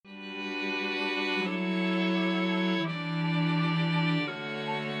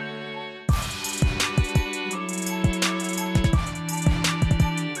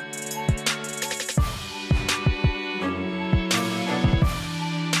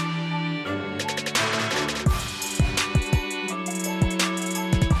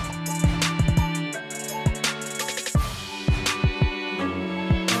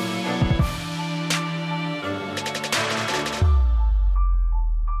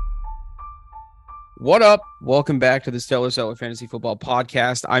What up? Welcome back to the Stellar Seller Fantasy Football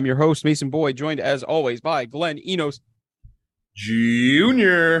Podcast. I'm your host, Mason Boyd, joined as always by Glenn Enos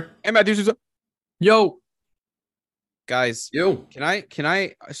Junior. and Matthew Souza. Yo. Guys, Yo.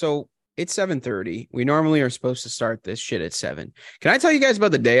 So it's 7:30. We normally are supposed to start this shit at 7. Can I tell you guys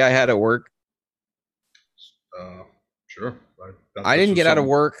about the day I had at work? Sure. I didn't get out of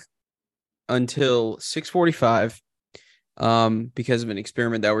work until 6:45 because of an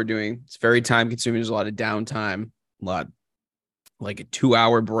experiment that we're doing. It's very time consuming. There's a lot of downtime, like a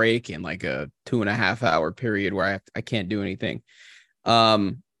 2-hour break and like a 2.5-hour period where I can't do anything.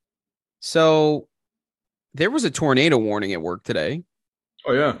 So there was a tornado warning at work today.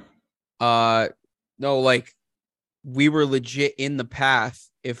 Oh yeah. No, like we were legit in the path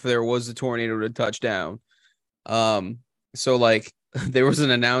if there was a tornado to touch down. So like there was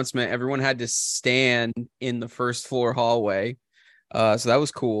an announcement. Everyone had to stand in the first floor hallway. So that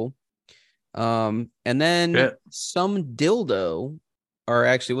was cool. And then some dildo, or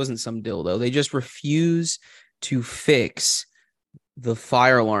actually it wasn't some dildo. They just refuse to fix the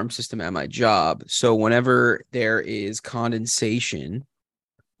fire alarm system at my job. So whenever there is condensation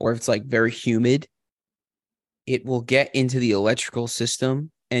or if it's like very humid, it will get into the electrical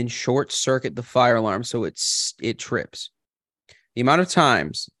system and short circuit the fire alarm. So it trips. The amount of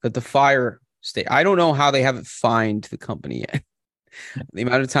times that the fire I don't know how they haven't fined the company yet. The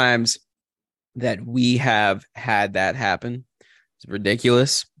amount of times that we have had that happen is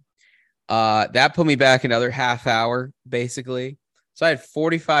ridiculous. That put me back another half hour, basically. So I had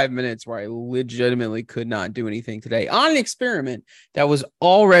 45 minutes where I legitimately could not do anything today on an experiment that was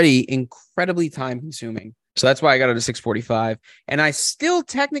already incredibly time consuming. So that's why I got out at 6:45. And I still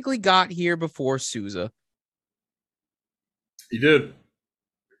technically got here before Souza. You did.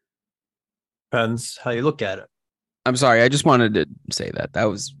 Depends how you look at it. I'm sorry. I just wanted to say that. That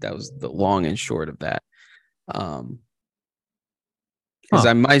was the long and short of that. Because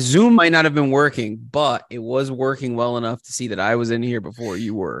my Zoom might not have been working, but it was working well enough to see that I was in here before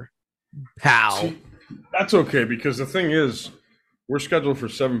you were. Pal. See, that's okay, because the thing is, we're scheduled for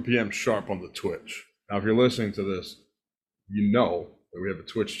 7 p.m. sharp on the Twitch. Now, if you're listening to this, you know that we have a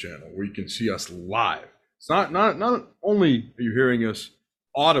Twitch channel where you can see us live. It's not only are you hearing us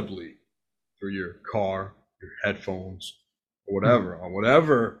audibly through your car, your headphones, or whatever, on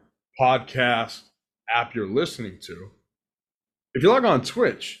whatever podcast app you're listening to. If you log on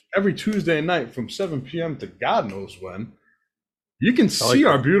Twitch every Tuesday night from 7 p.m. to God knows when, you can see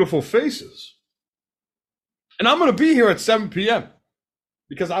our beautiful faces. And I'm going to be here at 7 p.m.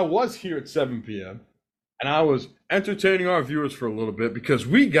 because I was here at 7 p.m. and I was entertaining our viewers for a little bit because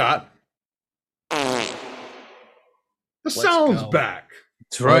we got the sounds back.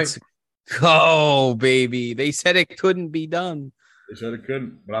 That's right. Let's go, baby. They said it couldn't be done. They said it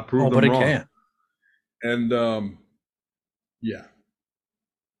couldn't, but I proved them wrong. But it can. And yeah,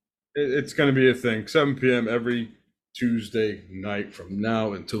 it's going to be a thing. 7 p.m. every Tuesday night from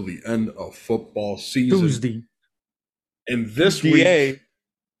now until the end of football season. Tuesday. And this week,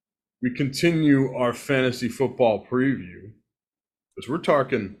 we continue our fantasy football preview because we're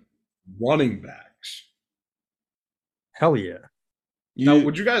talking running backs. Hell yeah. Now,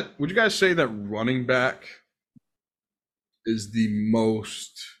 would you guys say that running back is the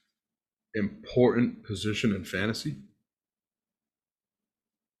most important position in fantasy?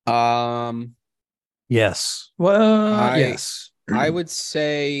 Yes. Well, yes. I would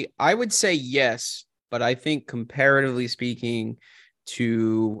say yes, but I think comparatively speaking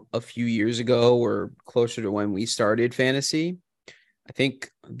to a few years ago or closer to when we started fantasy, I think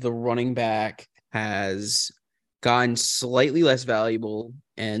the running back has gotten slightly less valuable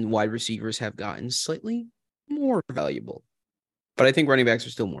and wide receivers have gotten slightly more valuable. But I think running backs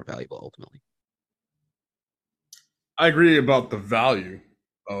are still more valuable ultimately. I agree about the value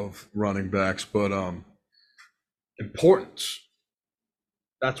of running backs, but importance.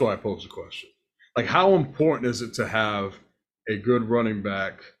 That's why I pose the question. Like, how important is it to have a good running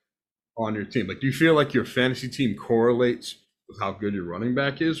back on your team? Like, do you feel like your fantasy team correlates with how good your running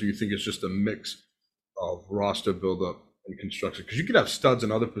back is, or you think it's just a mix of roster buildup and construction? Because you could have studs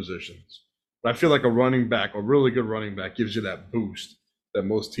in other positions, but I feel like a running back, a really good running back, gives you that boost that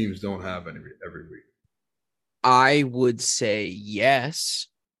most teams don't have every week. I would say yes,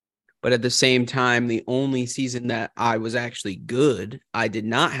 but at the same time, the only season that I was actually good, I did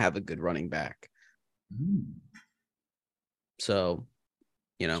not have a good running back. So,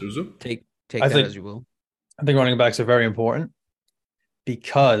 take that as you will. I think running backs are very important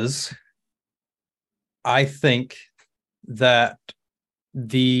because I think that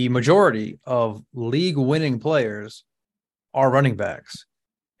the majority of league winning players are running backs.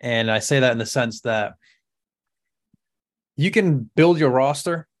 And I say that in the sense that you can build your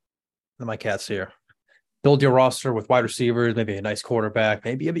roster. And my cat's here. Build your roster with wide receivers, maybe a nice quarterback,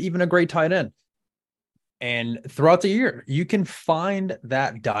 maybe even a great tight end. And throughout the year, you can find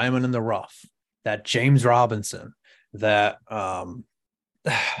that diamond in the rough, that James Robinson, that all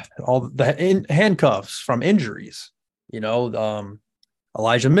the handcuffs from injuries,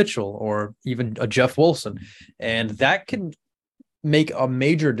 Elijah Mitchell or even a Jeff Wilson. And that can make a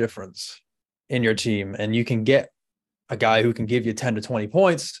major difference in your team. And you can get a guy who can give you 10 to 20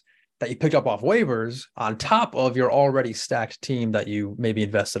 points that you pick up off waivers on top of your already stacked team that you maybe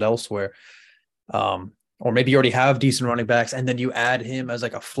invested elsewhere. Or maybe you already have decent running backs and then you add him as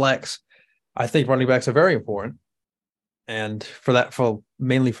like a flex. I think running backs are very important. And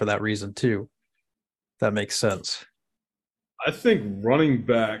mainly for that reason too. That makes sense. I think running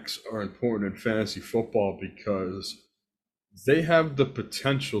backs are important in fantasy football because they have the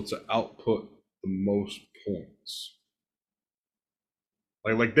potential to output the most points.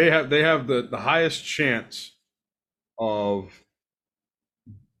 Like they have the highest chance of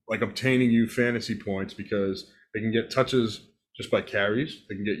like obtaining you fantasy points because they can get touches just by carries,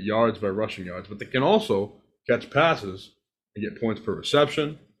 they can get yards by rushing yards, but they can also catch passes and get points per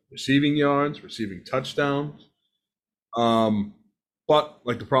reception, receiving yards, receiving touchdowns. But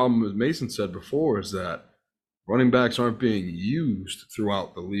like the problem, as Mason said before, is that running backs aren't being used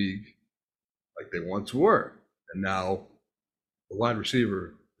throughout the league like they once were, and now the wide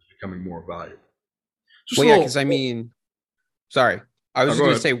receiver is becoming more valuable. Well, yeah, because sorry, I was just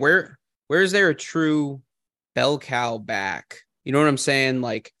going to say, where is there a true bell cow back? You know what I'm saying?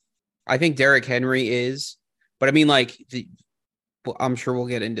 Like, I think Derrick Henry is, but I mean, like, I'm sure we'll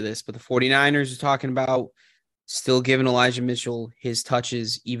get into this, but the 49ers are talking about still giving Elijah Mitchell his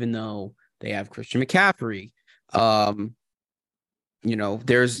touches, even though they have Christian McCaffrey.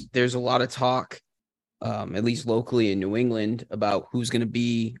 There's a lot of talk, at least locally in New England, about who's going to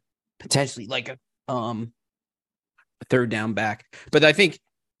be potentially like a third down back. But I think,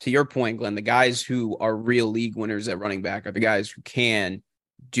 to your point, Glenn, the guys who are real league winners at running back are the guys who can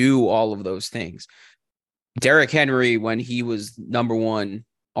do all of those things. Derrick Henry, when he was number one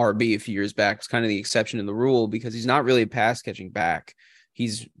RB a few years back, was kind of the exception to the rule because he's not really a pass catching back.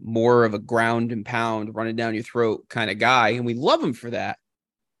 He's more of a ground and pound, running down your throat kind of guy. And we love him for that.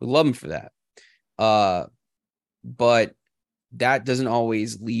 But that doesn't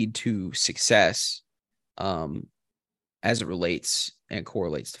always lead to success as it relates and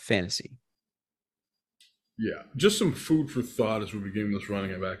correlates to fantasy. Yeah, just some food for thought as we begin this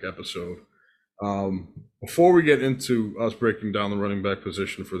running back episode. Before we get into us breaking down the running back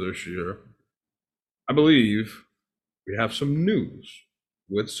position for this year, I believe we have some news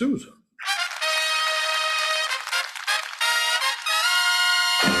with Susan.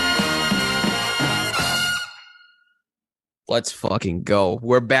 Let's fucking go.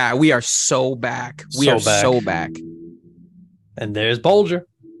 We're back. We are so back. So back. And there's Bolger.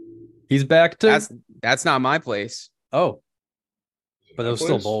 He's back too. That's not my place. Oh. But it was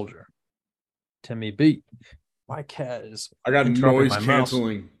still Bolger. Timmy B. My cat is. I got noise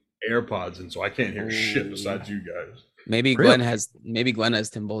canceling AirPods in, so I can't hear shit besides you guys. Maybe Glenn has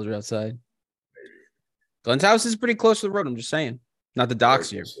Tim Bolger outside. Maybe. Glenn's house is pretty close to the road. I'm just saying. Not the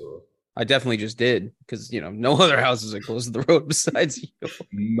docs here. I definitely just did because no other houses are close to the road besides you.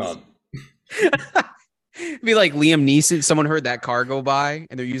 None. It'd be like Liam Neeson. Someone heard that car go by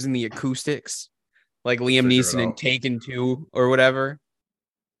and they're using the acoustics, like Liam Neeson in Taken 2 or whatever.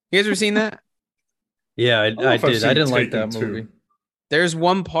 You guys ever seen that? Yeah, I did. I didn't like that movie. There's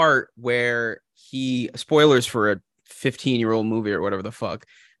one part where spoilers for a 15-year-old movie or whatever the fuck.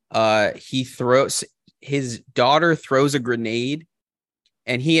 His daughter throws a grenade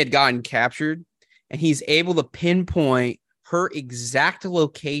and he had gotten captured and he's able to pinpoint her exact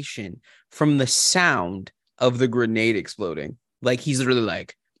location from the sound of the grenade exploding. Like he's literally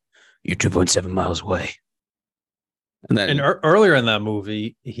like, you're 2.7 miles away. And earlier in that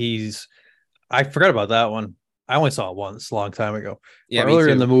movie, I forgot about that one. I only saw it once a long time ago. Yeah, earlier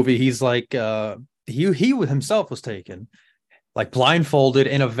in the movie, he's like, he himself was taken, like blindfolded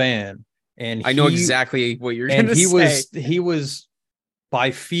in a van, and I know exactly what you're going to say. He was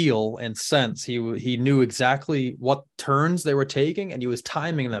by feel and sense. He knew exactly what turns they were taking, and he was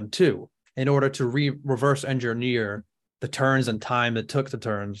timing them too, in order to reverse engineer the turns and time it took the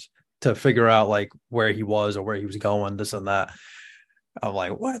turns to figure out like where he was or where he was going, this and that. I'm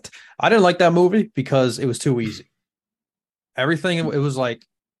like, what? I didn't like that movie because it was too easy. Everything, it was like,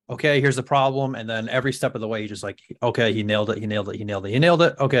 okay, here's the problem. And then every step of the way, he just like, okay, he nailed it.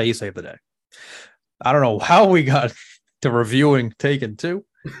 Okay, he saved the day. I don't know how we got to reviewing Taken 2,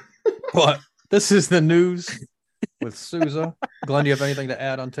 But this is the news with Souza. Glenn, do you have anything to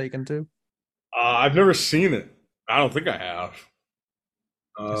add on Taken 2? I've never seen it. I don't think I have.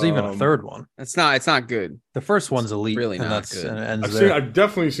 There's even a third one. It's not good. The first one's elite, really and not that's good. and it ends I've there. I've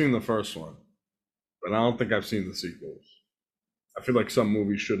definitely seen the first one, but I don't think I've seen the sequels. I feel like some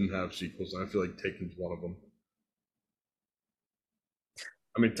movies shouldn't have sequels, and I feel like Taken's one of them.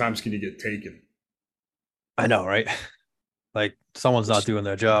 How many times can you get taken? I know, right? Like someone's not doing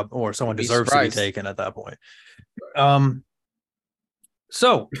their job, or someone Be deserves to be surprised. taken at that point.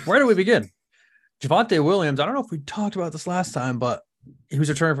 So where do we begin? Javonte Williams, I don't know if we talked about this last time, but he was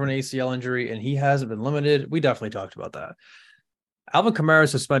returning from an ACL injury and he hasn't been limited. We definitely talked about that. Alvin Kamara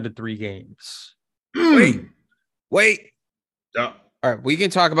suspended 3 games. Wait. Yeah. All right, we can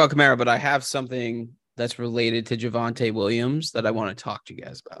talk about Kamara, but I have something that's related to Javonte Williams that I want to talk to you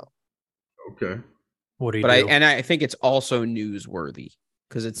guys about. Okay. What do you But do? I think it's also newsworthy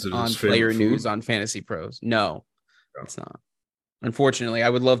because it's on Player News on Fantasy Pros. No, it's not. Unfortunately, I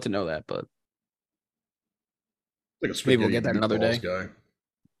would love to know that, but Like a maybe we'll get that another day. Guy.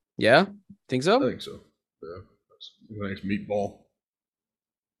 Yeah, think so? I think so. Yeah, that's a nice meatball.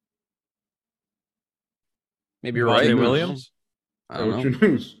 Maybe you're right. Williams. I don't know. What's your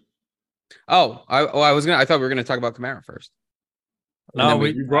news? Oh, I thought we were going to talk about Kamara first. No,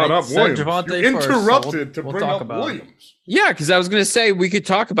 you brought up Williams. Javonte you interrupted first, to bring up Williams. Yeah, because I was going to say we could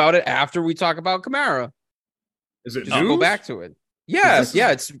talk about it after we talk about Kamara. Is it Just news? go back to it. Yeah,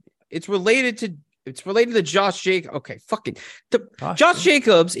 it's related to Josh Jacobs. Okay, fucking Josh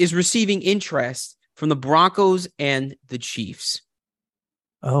Jacobs is receiving interest from the Broncos and the Chiefs.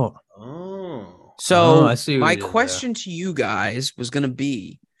 Oh. So I see my question to you guys was going to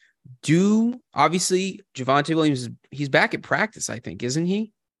be, obviously Javonte Williams, he's back at practice, I think, isn't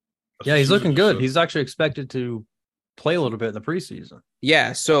he? Yeah, he's looking good. He's actually expected to play a little bit in the preseason.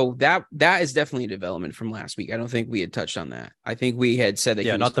 Yeah, so that is definitely a development from last week. I don't think we had touched on that. I think we had said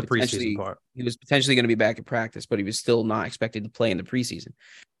that not the preseason part. He was potentially going to be back at practice, but he was still not expected to play in the preseason.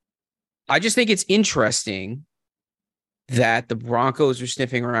 I just think it's interesting that the Broncos are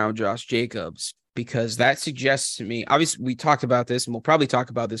sniffing around Josh Jacobs because that suggests to me, obviously we talked about this and we'll probably talk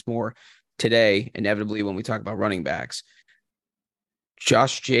about this more today, inevitably when we talk about running backs.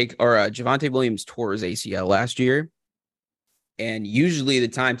 Javonte Williams tore his ACL last year. And usually the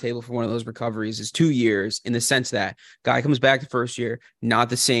timetable for one of those recoveries is 2 years in the sense that guy comes back the first year, not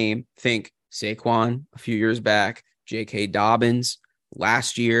the same. Think Saquon a few years back, J.K. Dobbins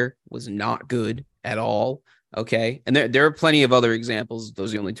last year was not good at all. Okay. And there are plenty of other examples.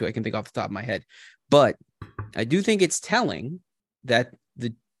 Those are the only 2 I can think off the top of my head. But I do think it's telling that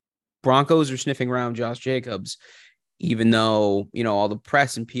the Broncos are sniffing around Josh Jacobs, even though, all the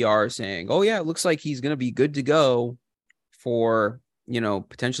press and PR are saying, oh, yeah, it looks like he's going to be good to go for,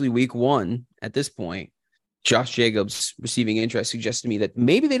 potentially week 1 at this point. Josh Jacobs receiving interest suggests to me that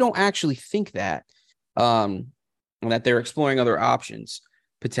maybe they don't actually think that, that they're exploring other options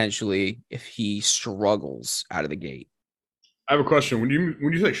potentially if he struggles out of the gate. I have a question. When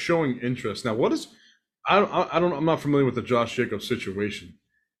you say showing interest, now what is? I'm not familiar with the Josh Jacobs situation.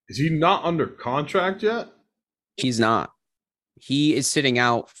 Is he not under contract yet? He's not. He is sitting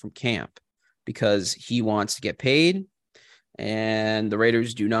out from camp because he wants to get paid, and the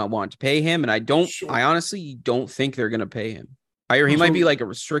Raiders do not want to pay him. And I honestly don't think they're going to pay him. He might be like a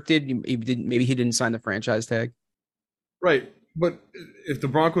restricted. Maybe he didn't sign the franchise tag. Right. But if the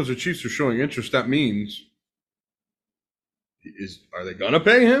Broncos or Chiefs are showing interest, that means are they going to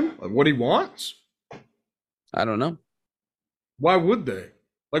pay him like what he wants? I don't know. Why would they?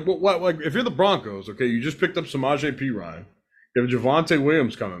 Like what? Like if you're the Broncos, okay, you just picked up Samaje Perine, you have Javonte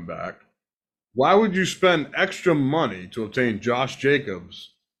Williams coming back. Why would you spend extra money to obtain Josh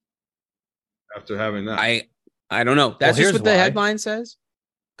Jacobs after having that? I don't know. That's just what the headline says.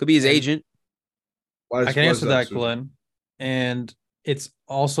 Could be his agent. I can answer that, Glenn. And it's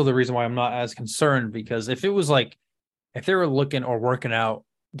also the reason why I'm not as concerned, because if they were looking or working out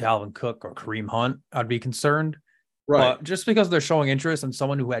Dalvin Cook or Kareem Hunt, I'd be concerned. Right. But just because they're showing interest in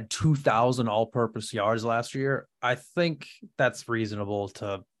someone who had 2,000 all-purpose yards last year, I think that's reasonable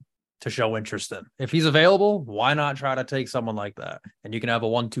to show interest in. If he's available, why not try to take someone like that? And you can have a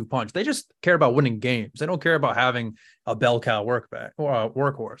 1-2 punch. They just care about winning games. They don't care about having a bell cow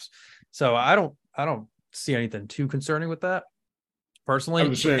workhorse. So I don't see anything too concerning with that personally.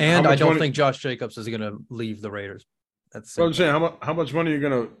 I don't think Josh Jacobs is going to leave the Raiders. I'm saying how much money are you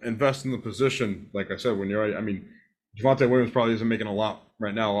going to invest in the position? Like I said, Javonte Williams probably isn't making a lot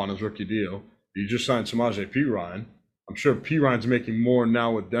right now on his rookie deal. You just signed Samaje Perine. I'm sure Perine's making more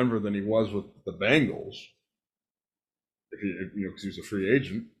now with Denver than he was with the Bengals. Because he was a free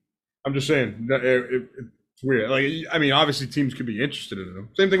agent. I'm just saying that it's weird. Like, I mean, obviously teams could be interested in him.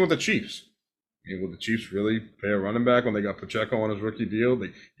 Same thing with the Chiefs. I mean, will the Chiefs really pay a running back when they got Pacheco on his rookie deal?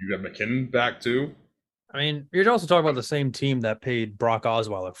 You got McKinnon back too. I mean, you're also talking about the same team that paid Brock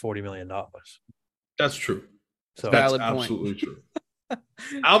Osweiler $40 million. That's true. So That's Valid point. absolutely true.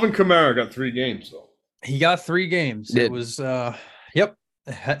 Alvin Kamara got 3 games though. he got 3 games. Did. It was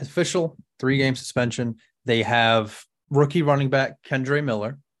official 3-game suspension. They have rookie running back Kendre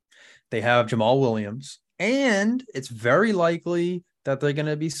Miller. They have Jamal Williams, and it's very likely that they're going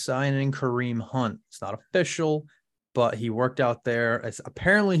to be signing Kareem Hunt. It's not official, but he worked out there.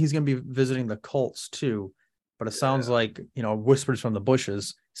 Apparently, he's going to be visiting the Colts too. But it sounds like, whispers from the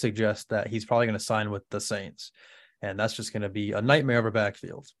bushes suggest that he's probably going to sign with the Saints, and that's just going to be a nightmare of a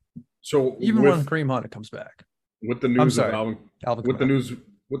backfield. So even when Kareem Hunt comes back, with the news of Alvin with the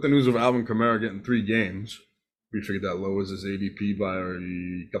Kamara. news of Alvin Kamara getting 3 games, we figured that lowers his ADP by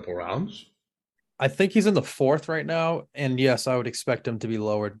a couple rounds. I think he's in the 4th right now, and yes, I would expect him to be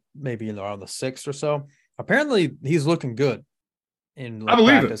lowered maybe in around the 6th or so. Apparently, he's looking good in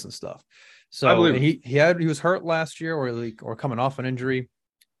practice and stuff. So he was hurt last year, or coming off an injury.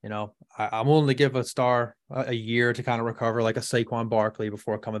 I'm willing to give a star a year to kind of recover, like a Saquon Barkley,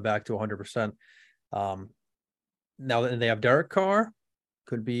 before coming back to 100%. Now that they have Derek Carr,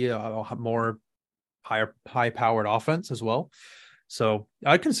 could be a more high-powered offense as well. So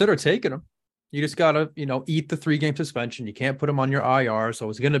I'd consider taking him. You just gotta, eat the 3-game suspension. You can't put him on your IR, so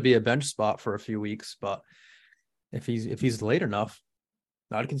it's going to be a bench spot for a few weeks. But if he's late enough,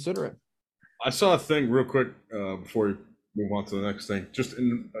 I'd consider it. I saw a thing real quick before we move on to the next thing. Just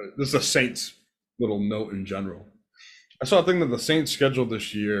this is a Saints little note in general. I saw a thing that the Saints scheduled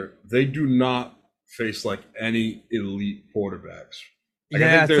this year. They do not face like any elite quarterbacks.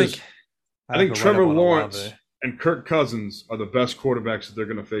 I think Trevor Lawrence and Kirk Cousins are the best quarterbacks that they're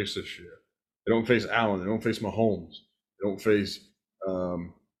going to face this year. They don't face Allen. They don't face Mahomes. They don't face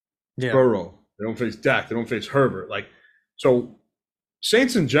Burrow. They don't face Dak. They don't face Herbert. So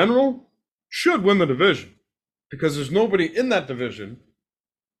Saints in general should win the division because there's nobody in that division.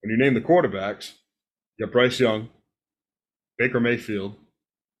 When you name the quarterbacks, you got Bryce Young, Baker Mayfield,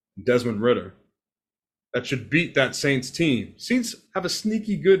 Desmond Ridder, that should beat that Saints team. Saints have a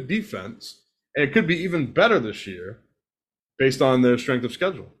sneaky good defense, and it could be even better this year based on their strength of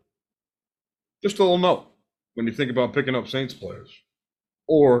schedule. Just a little note when you think about picking up Saints players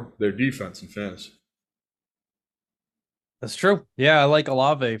or their defense in fantasy. That's true. Yeah, I like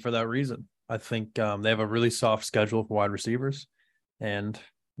Olave for that reason. I think they have a really soft schedule for wide receivers, and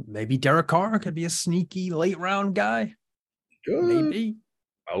maybe Derek Carr could be a sneaky late round guy. Good. Maybe.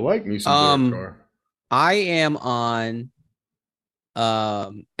 I like me some Derek Carr. I am on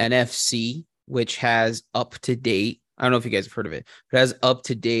NFC, which has up to date. I don't know if you guys have heard of it, but it has up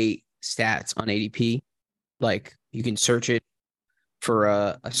to date stats on ADP. Like you can search it for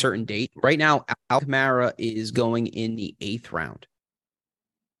a certain date. Right now, Alvin Kamara is going in the 8th round.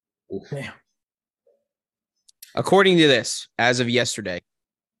 Damn. According to this, as of yesterday,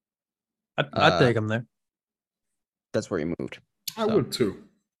 I'd take him there. That's where he moved. I would too.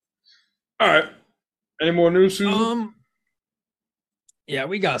 All right. Any more news, Susan? Yeah,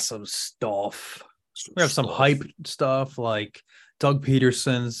 we got some stuff. We have some hype stuff like Doug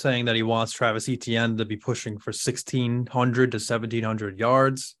Peterson saying that he wants Travis Etienne to be pushing for 1,600 to 1,700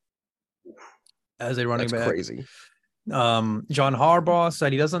 yards as a running back. That's crazy. John Harbaugh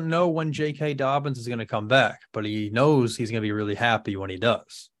said he doesn't know when J.K. Dobbins is going to come back, but he knows he's going to be really happy when he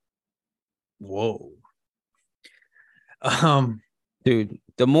does. Whoa. Dude,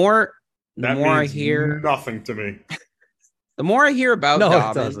 the more I hear nothing to me. The more I hear about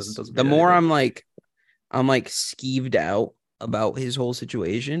Dobbins, it doesn't the more I'm like skeeved out about his whole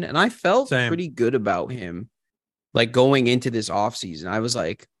situation. And I felt pretty good about him, like going into this offseason. I was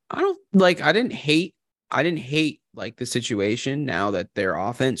like, I didn't hate like the situation now that their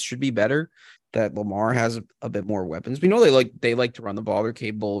offense should be better, that Lamar has a bit more weapons. We know they like to run the ball. They're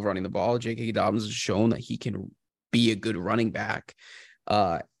capable of running the ball. J.K. Dobbins has shown that he can be a good running back,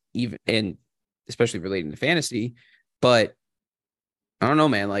 even and especially relating to fantasy. But I don't know,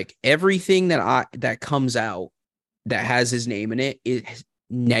 man. Like everything that comes out that has his name in it,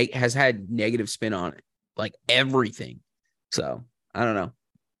 has had negative spin on it. Like everything. So I don't know.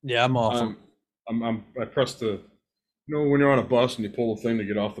 Yeah, I'm off. I pressed the, when you're on a bus and you pull the thing to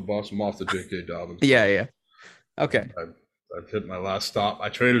get off the bus, I'm off the J.K. Dobbins. Yeah. Okay. I've hit my last stop. I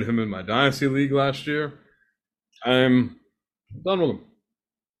traded him in my Dynasty League last year. I'm done with him.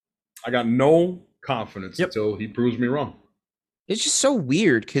 I got no confidence until he proves me wrong. It's just so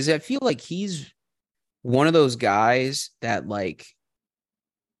weird because I feel like he's one of those guys that like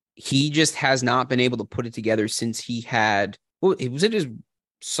he just has not been able to put it together since he had. Well, was it his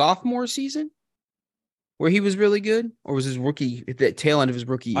sophomore season where he was really good, or was his rookie the tail end of his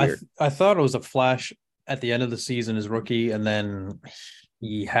rookie year? I thought it was a flash at the end of the season, his rookie, and then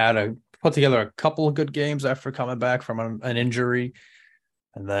he had put together a couple of good games after coming back from an injury,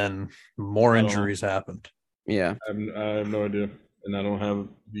 and then more injuries happened. Yeah, I have no idea, and I don't have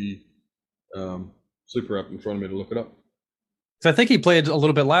the sleeper app in front of me to look it up. So I think he played a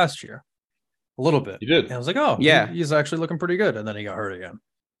little bit last year, a little bit. He did. And I was like, oh, yeah, he's actually looking pretty good, and then he got hurt again.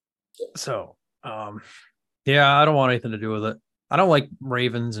 So, yeah, I don't want anything to do with it. I don't like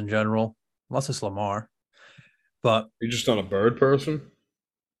Ravens in general, unless it's Lamar. But you're just not a bird person?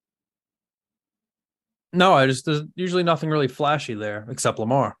 No, there's usually nothing really flashy there except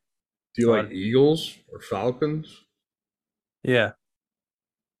Lamar. Do you like Eagles or Falcons? Yeah.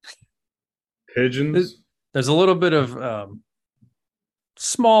 Pigeons? There's a little bit of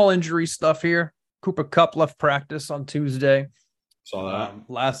small injury stuff here. Cooper Kupp left practice on Tuesday. Saw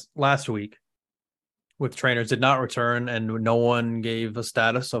that. Last week with trainers, did not return, and no one gave a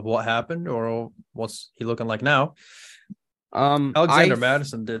status of what happened or what's he looking like now. Alexander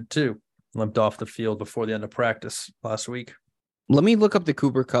Madison did too. Limped off the field before the end of practice last week. Let me look up the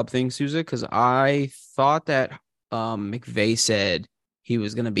Cooper Kupp thing, Souza, because I thought that McVay said he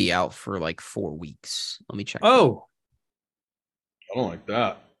was going to be out for like 4 weeks. Let me check. Oh, I don't like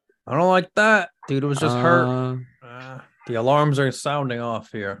that. I don't like that. Dude, it was just hurt. The alarms are sounding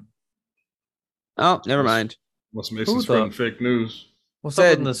off here. Oh, never mind. Must make some spreading fake news. What's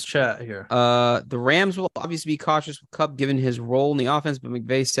up in this chat here? The Rams will obviously be cautious with Kupp given his role in the offense, but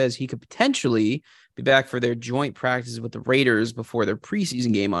McVay says he could potentially be back for their joint practices with the Raiders before their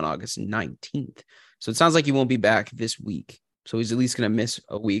preseason game on August 19th. So it sounds like he won't be back this week. So he's at least going to miss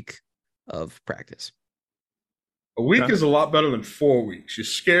a week of practice. A week is a lot better than 4 weeks. You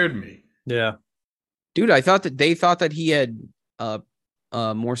scared me. Yeah. Dude, I thought that they thought that he had a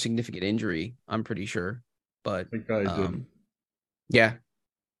more significant injury. I'm pretty sure. But I think I did. Yeah.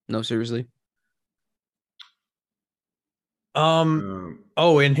 No, seriously.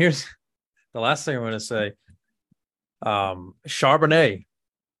 Oh, and here's the last thing I'm going to say. Charbonnet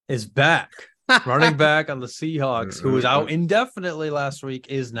is back. Running back on the Seahawks, who was out indefinitely last week,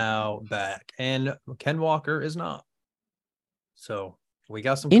 is now back. And Ken Walker is not. So we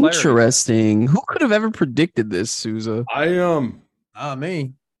got some interesting. Clarity. Who could have ever predicted this, Souza? Not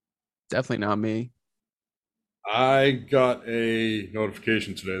me. Definitely not me. I got a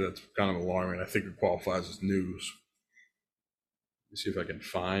notification today that's kind of alarming. I think it qualifies as news. Let's see if I can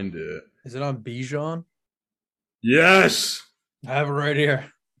find it. Is it on Bijan? Yes. I have it right here.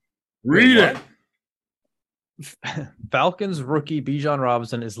 Read it. Falcons rookie Bijan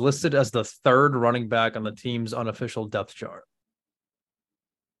Robinson is listed as the third running back on the team's unofficial depth chart.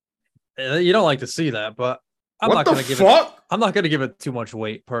 You don't like to see that, but I'm not going to give it too much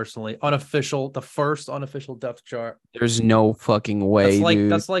weight personally. The first unofficial depth chart. There's no fucking way.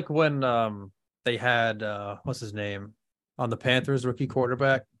 That's like when they had what's his name on the Panthers rookie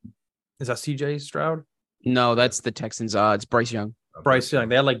quarterback. Is that CJ Stroud? No, that's the Texans. It's Bryce Young. Bryce Young.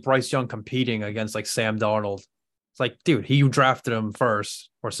 They had like Bryce Young competing against like Sam Darnold. It's like, dude, you drafted him first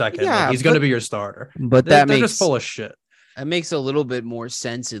or second. Yeah, like, he's going to be your starter. But they're just full of shit. That makes a little bit more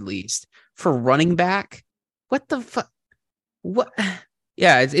sense, at least for running back. What the fuck? What?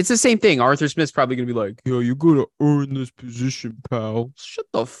 Yeah, it's the same thing. Arthur Smith's probably gonna be like, "Yo, you gotta earn this position, pal." Shut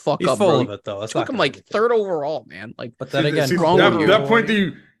the fuck up. He's full of it though. Took him like third overall, man. Like, but then again, that point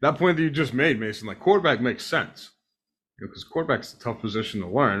that you just made, Mason, like quarterback makes sense. Because quarterback's a tough position to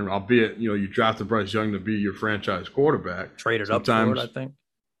learn, albeit you drafted Bryce Young to be your franchise quarterback. Traded up for it, I think.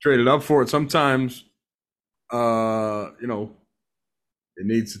 Traded up for it. Sometimes, it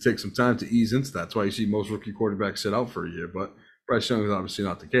needs to take some time to ease into that. That's why you see most rookie quarterbacks sit out for a year. But Bryce Young is obviously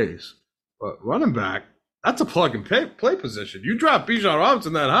not the case. But running back, that's a plug and play position. You drop Bijan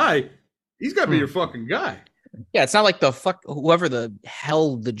Robinson that high, he's got to be your fucking guy. Yeah, it's not like whoever the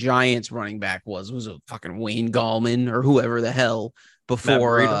hell the Giants running back was a fucking Wayne Gallman or whoever the hell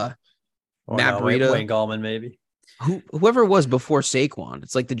before Matt Breida. Wayne Gallman, maybe. Whoever it was before Saquon.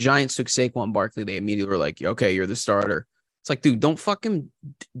 It's like the Giants took Saquon Barkley. They immediately were like, okay, you're the starter. It's like, dude, don't fucking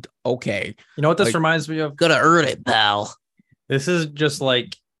okay. You know what this reminds me of? Gotta earn it, pal. This is just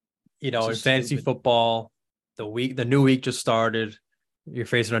like, in fantasy football, the new week just started. You're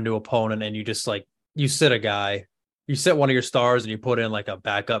facing a new opponent, and you just like you sit one of your stars, and you put in like a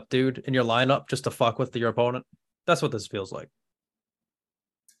backup dude in your lineup just to fuck with your opponent. That's what this feels like.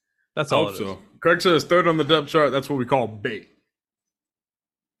 That's all it is. Craig says third on the depth chart. That's what we call bait.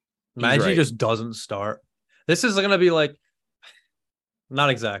 Imagine he just doesn't start. This is going to be like not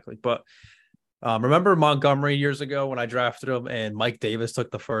exactly, but remember Montgomery years ago when I drafted him and Mike Davis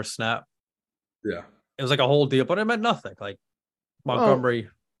took the first snap? Yeah. It was like a whole deal, but it meant nothing. Like Well, Montgomery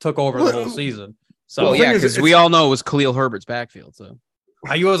took over the whole season. Well, Well, So the thing yeah, is, because we all know it was Khalil Herbert's backfield. So,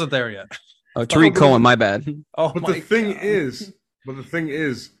 I wasn't there yet. oh, No, Tariq but Cohen, my bad. Oh But my the thing God.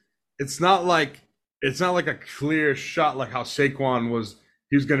 is, it's not like a clear shot like how Saquon was.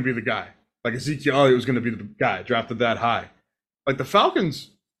 He was going to be the guy. Like Ezekiel Elliott was going to be the guy drafted that high. Like the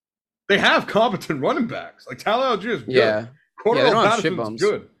Falcons, they have competent running backs. Like Tyler Algier is good. Yeah, they Cordell don't have shit Patterson's bums.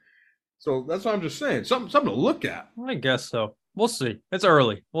 good. So that's what I'm just saying. Something to look at. I guess so. We'll see. It's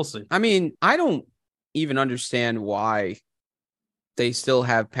early. We'll see. I mean, I don't even understand why they still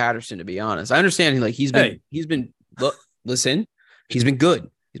have Patterson. To be honest, I understand he's been look, listen, he's been good.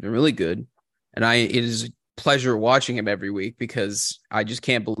 He's been really good, and it is a pleasure watching him every week because I just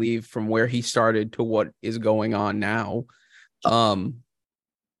can't believe from where he started to what is going on now.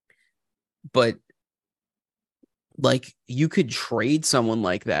 But like you could trade someone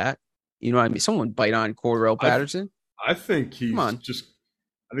like that. You know what I mean? Someone bite on Cordell Patterson. I think he's Come on. just.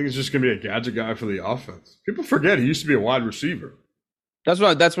 I think he's just going to be a gadget guy for the offense. People forget he used to be a wide receiver. That's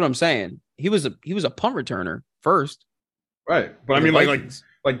what I'm saying. He was a punt returner first. Right. But I for the mean, Vikings.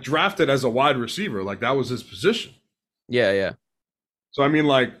 like drafted as a wide receiver. Like that was his position. Yeah. So I mean,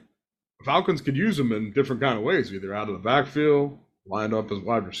 like Falcons could use him in different kind of ways, either out of the backfield, lined up as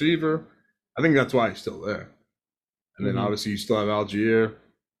wide receiver. I think that's why he's still there. And then obviously you still have Algier.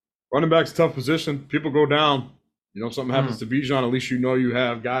 Running back's a tough position. People go down. You know, if something happens to Bijan, at least you know you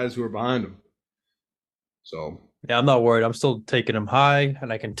have guys who are behind him. So Yeah, I'm not worried. I'm still taking him high,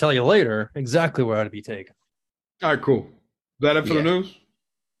 and I can tell you later exactly where I'd be taken. all right, cool. Is that it for the news?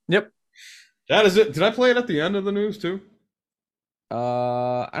 Yep. That is it. Did I play it at the end of the news too?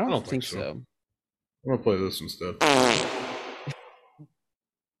 I don't don't think think so. so. I'm gonna play this instead.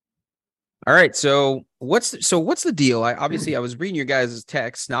 All right, so what's the deal? I was reading your guys'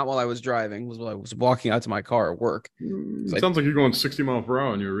 text, not while I was driving, was while I was walking out to my car at work. It sounds like you're going 60 miles per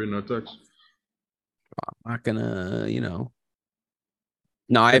hour and you're reading that text. I'm not gonna,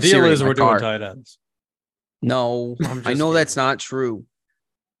 No, I The have deal Siri in is my we're doing car. tight ends. No, I'm I just know that's kidding. not true.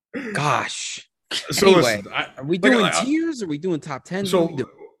 Gosh. So Anyway, listen, are we doing tiers? Are we doing top 10? So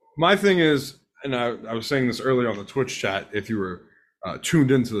my thing is, and I was saying this earlier on the Twitch chat, if you were tuned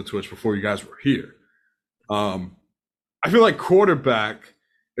into the Twitch before you guys were here, I feel like quarterback,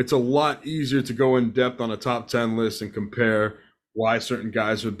 it's a lot easier to go in depth on a top 10 list and compare why certain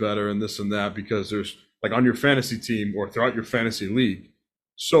guys are better and this and that, because there's like on your fantasy team or throughout your fantasy league,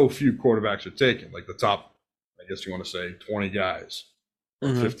 so few quarterbacks are taken, like the top, I guess you want to say 20 guys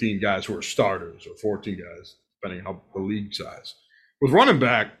or 15 guys who are starters or 14 guys, depending on the league size. With running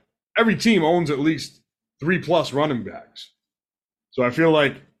back, every team owns at least 3+ running backs. So I feel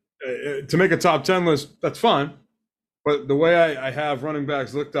like to make a top 10 list, that's fine. But the way I have running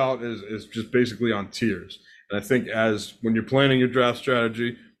backs looked out is just basically on tiers. And I think when you're planning your draft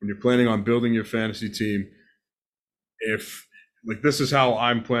strategy, when you're planning on building your fantasy team, if like this is how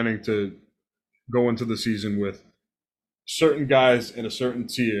I'm planning to go into the season with certain guys in a certain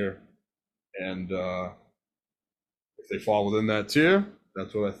tier, and if they fall within that tier,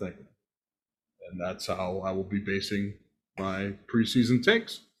 that's what I think. And that's how I will be basing my preseason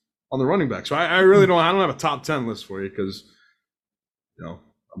takes on the running back. So I really don't have a top 10 list for you because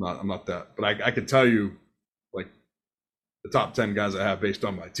I'm not that. But I can tell you like the top 10 guys I have based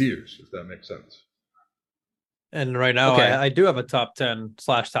on my tiers, if that makes sense. And right now, Okay. I do have a top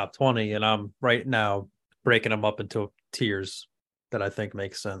 10/top 20, and I'm right now breaking them up into tiers that I think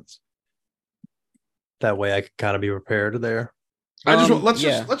makes sense. That way, I can kind of be prepared there.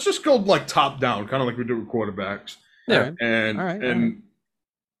 Let's just go like top down, kind of like we do with quarterbacks. Yeah. And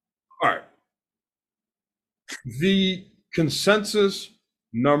all right. The consensus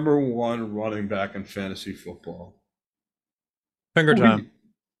number one running back in fantasy football. Finger time.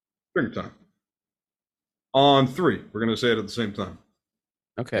 Finger time. On 3. We're going to say it at the same time.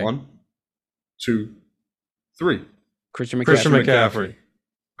 Okay. 1, 2, 3. Christian McCaffrey.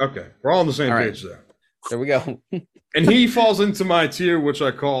 Okay. We're all on the same All right. page there. There we go. And he falls into my tier, which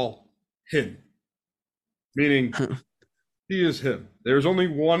I call him. Meaning he is him. There's only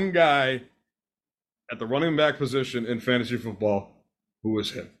one guy at the running back position in fantasy football who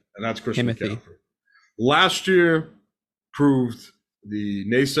is him. And that's Christian McCaffrey. Last year proved the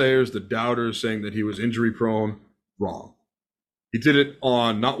naysayers, the doubters saying that he was injury prone, wrong. He did it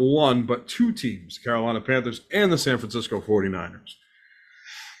on not one, but 2 teams, Carolina Panthers and the San Francisco 49ers.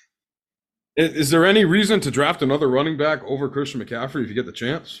 Is there any reason to draft another running back over Christian McCaffrey if you get the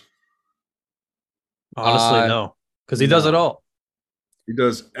chance? Honestly, no, because he does it all. He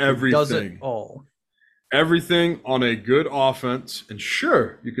does He does it everything. all. Everything on a good offense. And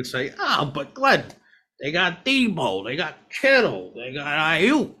sure, you could say, but Glenn, they got Debo, they got Kittle, they got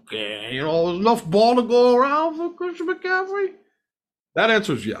Ayuk, and, there's enough ball to go around for Christian McCaffrey? That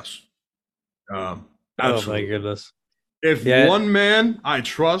answer is yes. Oh my Absolutely. goodness. If Yeah. one man I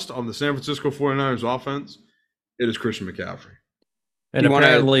trust on the San Francisco 49ers offense, it is Christian McCaffrey. And You want to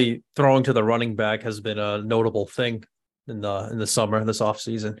apparently throwing to the running back has been a notable thing in the summer, this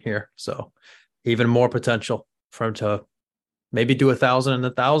offseason here. So even more potential for him to maybe do 1,000 and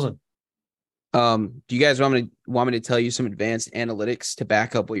 1,000. do you guys want me to tell you some advanced analytics to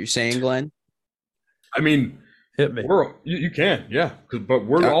back up what you're saying, Glenn? I mean, Hit me. you can, yeah, but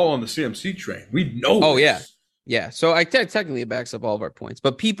we're all on the CMC train. We know. Oh this. yeah. Yeah. So technically it backs up all of our points,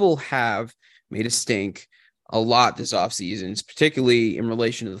 but people have made a stink a lot this offseason, particularly in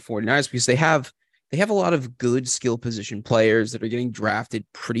relation to the 49ers, because they have a lot of good skill position players that are getting drafted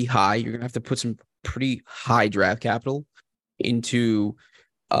pretty high. You're gonna have to put some pretty high draft capital into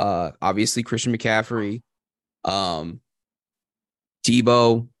obviously Christian McCaffrey, Debo,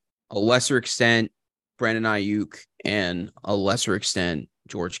 a lesser extent, Brandon Ayuk, and a lesser extent,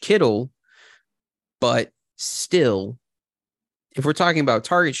 George Kittle. But still, if we're talking about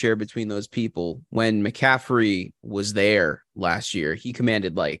target share between those people, when McCaffrey was there last year, he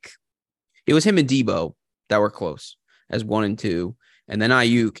commanded it was him and Debo that were close as 1 and 2, and then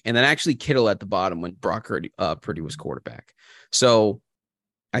Ayuk, and then actually Kittle at the bottom when Brock Purdy was quarterback. So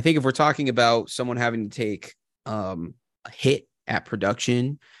I think if we're talking about someone having to take a hit at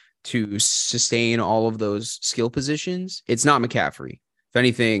production to sustain all of those skill positions, it's not McCaffrey. If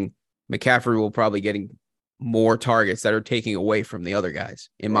anything, McCaffrey will probably getting more targets that are taking away from the other guys,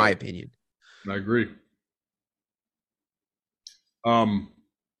 in my opinion. I agree. One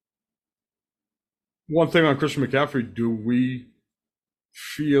thing on Christian McCaffrey, do we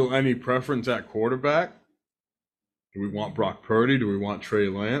feel any preference at quarterback? Do we want Brock Purdy? Do we want Trey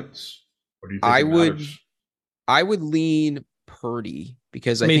Lance? Or do you think I would lean Purdy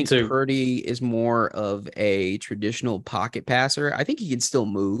because I think Purdy is more of a traditional pocket passer. I think he can still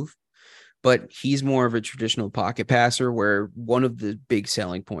move, but he's more of a traditional pocket passer where one of the big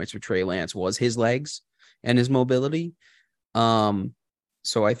selling points for Trey Lance was his legs and his mobility.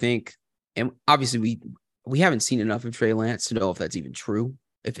 So I think, and obviously we haven't seen enough of Trey Lance to know if that's even true,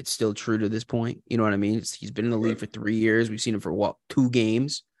 if it's still true to this point. You know what I mean? He's been in the league for 3 years. We've seen him for 2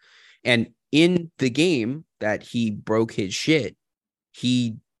 games. And in the game that he broke his shit,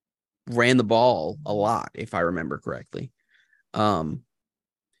 he ran the ball a lot, if I remember correctly. But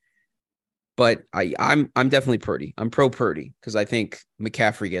I'm definitely Purdy. I'm pro Purdy because I think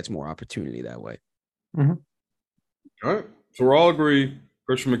McCaffrey gets more opportunity that way. Mm-hmm. All right. So we're all agree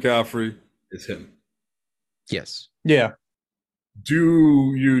Christian McCaffrey is him. Yes. Yeah.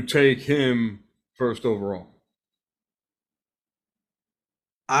 Do you take him first overall?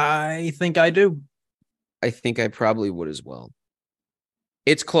 I think I do. I think I probably would as well.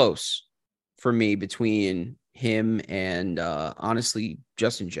 It's close for me between him and honestly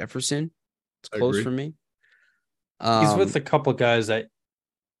Justin Jefferson. It's close for me. He's with a couple of guys that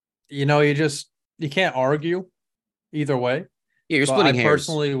you can't argue either way. Yeah, you're splitting hairs. I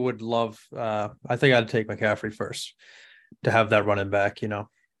personally would love I think I'd take McCaffrey first to have that running back, who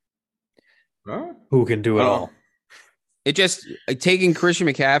can do it all. It just taking Christian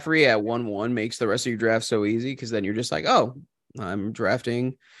McCaffrey at 1-1 makes the rest of your draft so easy because then you're just like, oh, I'm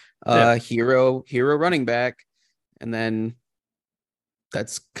drafting hero running back, and then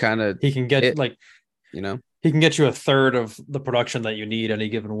that's kind of he can get it, he can get you a third of the production that you need any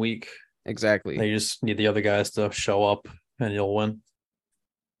given week. Exactly. And you just need the other guys to show up, and you'll win.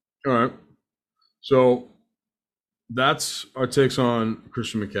 All right. So that's our takes on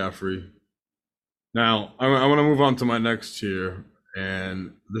Christian McCaffrey. Now, I want to move on to my next tier,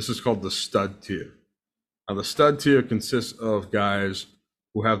 and this is called the stud tier. Now, the stud tier consists of guys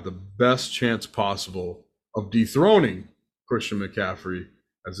who have the best chance possible of dethroning Christian McCaffrey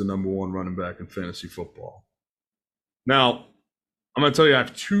as the number 1 running back in fantasy football. Now, I'm going to tell you I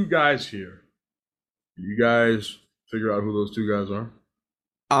have 2 guys here. You guys figure out who those 2 guys are?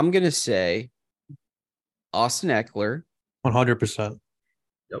 I'm going to say Austin Eckler. 100%.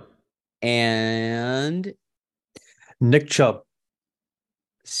 Yep. And Nick Chubb.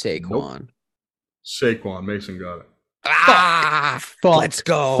 Saquon. Nope. Saquon. Mason got it. Fuck. Let's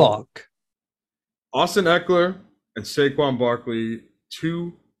go. Fuck. Austin Eckler and Saquon Barkley,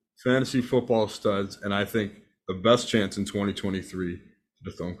 2 fantasy football studs, and I think the best chance in 2023 to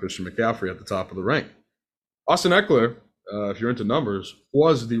dethrone Christian McCaffrey at the top of the rank. Austin Eckler, if you're into numbers,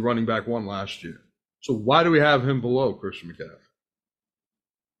 was the running back 1 last year. So why do we have him below Christian McCaffrey?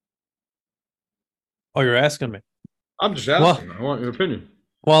 Oh, you're asking me. I'm just asking. I want your opinion.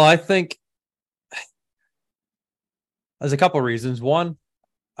 Well, I think there's a couple of reasons. One,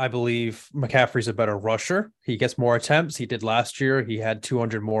 I believe McCaffrey's a better rusher. He gets more attempts. He did last year. He had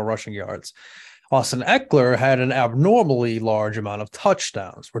 200 more rushing yards. Austin Eckler had an abnormally large amount of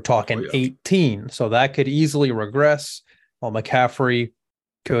touchdowns. We're talking 18. So that could easily regress, while McCaffrey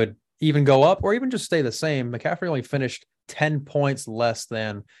could even go up or even just stay the same. McCaffrey only finished 10 points less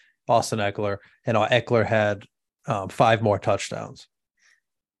than Austin Eckler, and Eckler had 5 more touchdowns.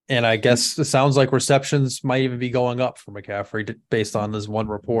 And I guess it sounds like receptions might even be going up for McCaffrey based on this one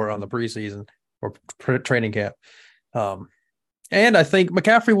report on the preseason or training camp. And I think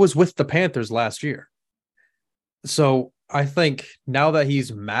McCaffrey was with the Panthers last year. So I think now that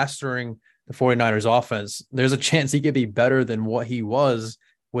he's mastering the 49ers offense, there's a chance he could be better than what he was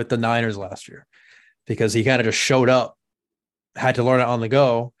with the Niners last year, because he kind of just showed up, had to learn it on the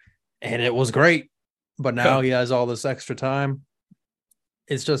go, and it was great. But now he has all this extra time.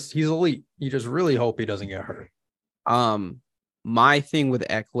 It's just, he's elite. You just really hope he doesn't get hurt. My thing with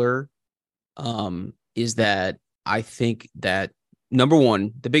Eckler, is that I think that number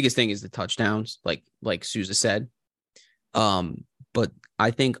one, the biggest thing is the touchdowns, like Sousa said. But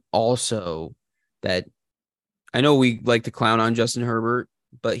I think also that I know we like to clown on Justin Herbert,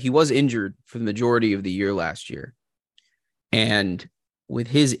 but he was injured for the majority of the year last year. And with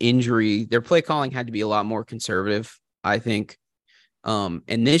his injury, their play calling had to be a lot more conservative, I think.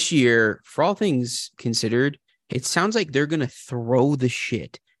 And this year, for all things considered, it sounds like they're going to throw the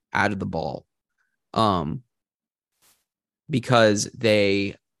shit out of the ball. Because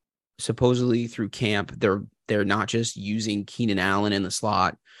they supposedly through camp, they're not just using Keenan Allen in the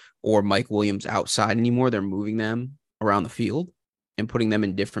slot or Mike Williams outside anymore. They're moving them around the field and putting them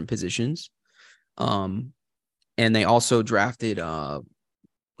in different positions. And they also drafted why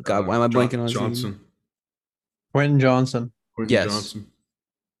am I blanking on Johnson? Quentin Johnson. Yes. Johnson.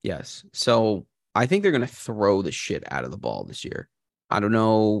 Yes. So I think they're going to throw the shit out of the ball this year. I don't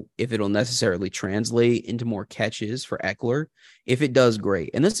know if it'll necessarily translate into more catches for Eckler. If it does,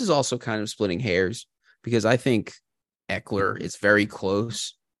 great. And this is also kind of splitting hairs because I think Eckler is very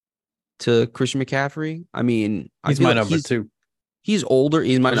close to Christian McCaffrey. I mean, he's my number two. He's older.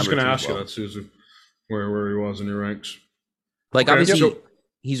 He's my number two. I was just going to ask you that, Susan, where he was in your ranks. Like, obviously,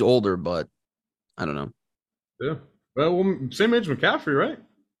 he's older, but I don't know. Yeah. Well, same age McCaffrey, right?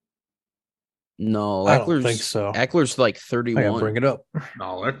 No, I don't think so. Eckler's like 31. I gotta bring it up.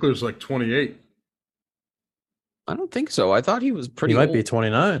 No, Eckler's like 28. I don't think so. I thought he was pretty old. He might old. be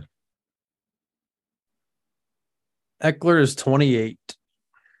 29. Eckler is 28.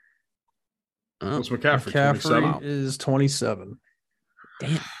 What's McCaffrey? McCaffrey is 27.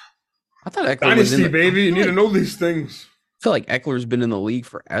 Damn. I thought Eckler Dynasty, was in baby. You need to know these things. I feel like Eckler's been in the league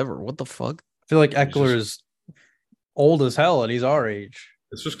forever. What the fuck? I feel like Eckler is old as hell, and he's our age.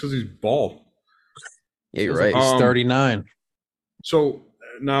 It's just because he's bald. Yeah, you're right. He's 39. So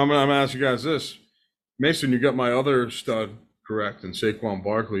now I'm going to ask you guys this. Mason, you got my other stud correct in Saquon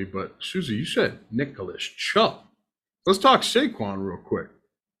Barkley, but Susie, you said Nicholas Chubb. Let's talk Saquon real quick.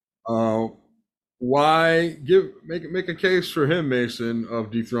 Why make a case for him, Mason, of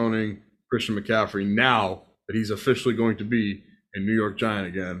dethroning Christian McCaffrey now that he's officially going to be a New York Giant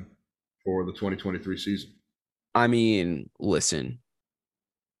again for the 2023 season? I mean, listen.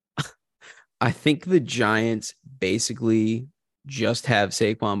 I think the Giants basically just have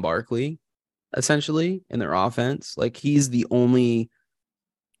Saquon Barkley, essentially, in their offense. Like, he's the only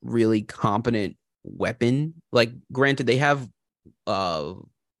really competent weapon. Like, granted, they have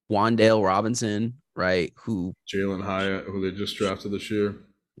Wan'Dale Robinson, right? Who Jalen Hyatt, who they just drafted this year.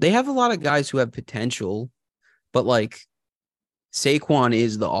 They have a lot of guys who have potential, but like Saquon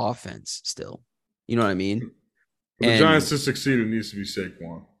is the offense still. You know what I mean? For the Giants to succeed, it needs to be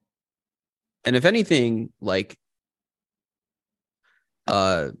Saquon. And if anything, like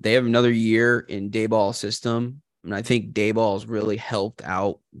they have another year in Dayball's system, and I think Dayball's really helped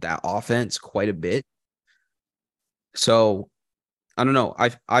out that offense quite a bit. So I don't know.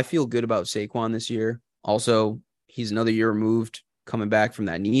 I feel good about Saquon this year. Also, he's another year removed coming back from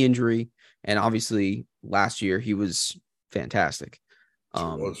that knee injury, and obviously last year he was fantastic.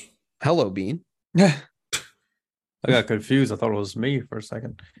 Hello, Bean. Yeah. I got confused. I thought it was me for a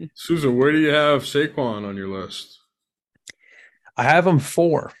second. Susan, where do you have Saquon on your list? I have him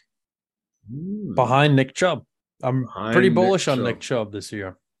 4 behind Nick Chubb. I'm pretty bullish on Nick Chubb this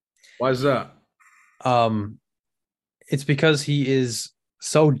year. Why is that? It's because he is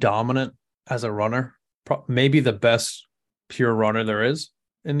so dominant as a runner, maybe the best pure runner there is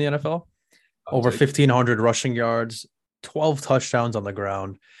in the NFL. Over 1,500 rushing yards, 12 touchdowns on the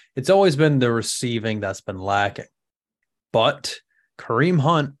ground. It's always been the receiving that's been lacking. But Kareem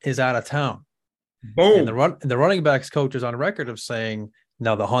Hunt is out of town. Boom. And the running backs coach is on record of saying,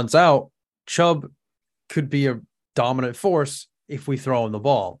 now the Hunt's out, Chubb could be a dominant force if we throw him the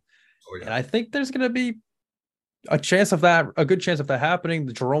ball. Oh, yeah. And I think there's going to be a good chance of that happening.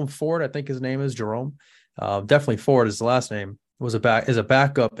 The Jerome Ford, I think his name is Jerome. Definitely Ford is the last name. Is a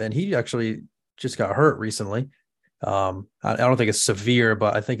backup, and he actually just got hurt recently. I don't think it's severe,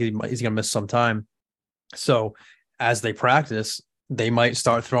 but I think he's going to miss some time. So as they practice, they might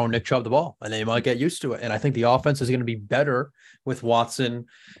start throwing Nick Chubb the ball, and they might get used to it. And I think the offense is going to be better with Watson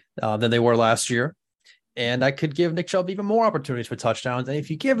than they were last year. And I could give Nick Chubb even more opportunities for touchdowns. And if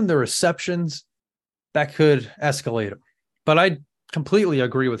you give him the receptions, that could escalate him. But I completely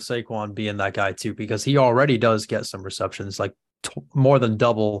agree with Saquon being that guy too, because he already does get some receptions, like more than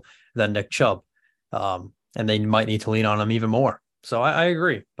double than Nick Chubb. And they might need to lean on him even more. So I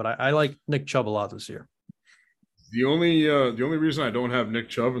agree, but I like Nick Chubb a lot this year. The only reason I don't have Nick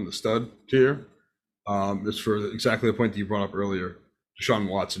Chubb in the stud tier is for exactly the point that you brought up earlier, Deshaun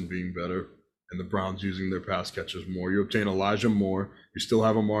Watson being better and the Browns using their pass catchers more. You obtain Elijah Moore. You still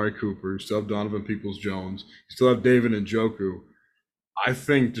have Amari Cooper. You still have Donovan Peoples-Jones. You still have David Njoku. I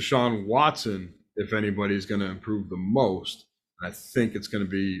think Deshaun Watson, if anybody, is going to improve the most. And I think it's going to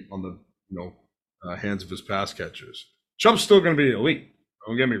be on the hands of his pass catchers. Chubb's still going to be elite.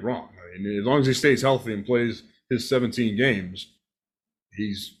 Don't get me wrong. I mean, as long as he stays healthy and plays his 17 games,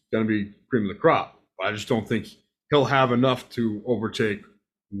 he's going to be cream of the crop. But I just don't think he'll have enough to overtake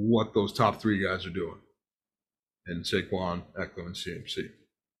what those top three guys are doing. And Saquon, Eckler, and CMC.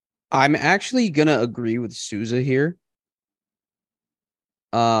 I'm actually going to agree with Souza here.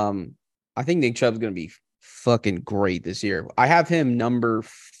 I think Nick Chubb's going to be fucking great this year. I have him number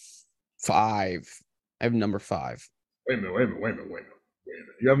 5. I have number 5. Wait a minute.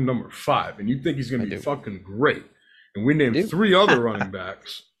 You have him number 5, and you think he's going to be fucking great. And we named 3 other running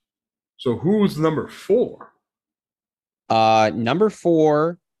backs. So who's number 4? Number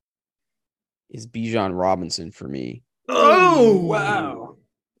 4 is Bijan Robinson for me. Oh, wow.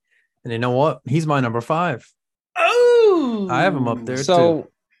 And you know what? He's my number 5. Oh, I have him up there so, too.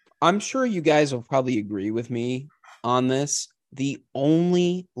 I'm sure you guys will probably agree with me on this. The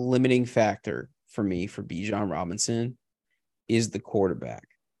only limiting factor for me for Bijan Robinson is the quarterback.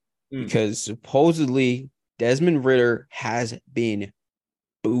 Because supposedly Desmond Ridder has been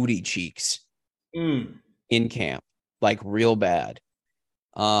booty cheeks in camp, like real bad.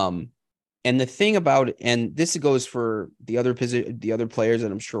 And the thing about it, and this goes for the other players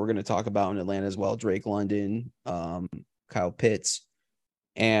that I'm sure we're going to talk about in Atlanta as well, Drake London, Kyle Pitts,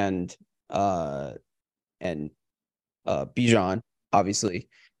 and Bijan, obviously.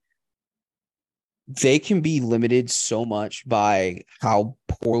 They can be limited so much by how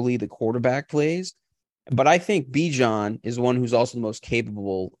poorly the quarterback plays. But I think Bijan is one who's also the most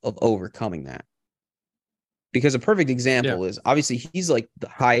capable of overcoming that. Because a perfect example is obviously he's like the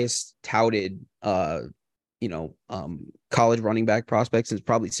highest touted, college running back prospects is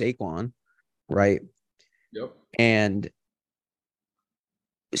probably Saquon, right? Yep. And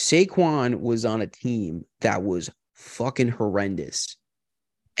Saquon was on a team that was fucking horrendous.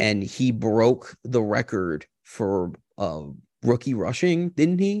 And he broke the record for rookie rushing,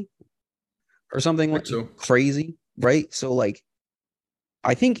 didn't he? Or something like so. Crazy, right? So, like,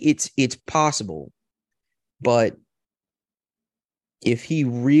 I think it's possible. But if he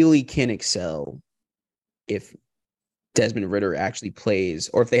really can excel, if Desmond Ridder actually plays,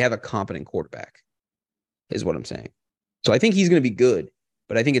 or if they have a competent quarterback, is what I'm saying. So I think he's going to be good,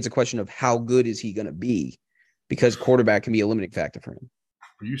 but I think it's a question of how good is he going to be, because quarterback can be a limiting factor for him.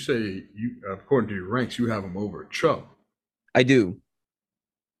 You say, according to your ranks, you have him over Chubb. I do.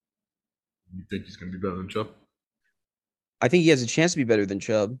 You think he's going to be better than Chubb? I think he has a chance to be better than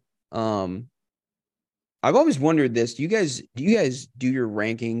Chubb. I've always wondered this. Do you guys do your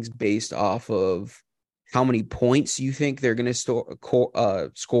rankings based off of how many points you think they're going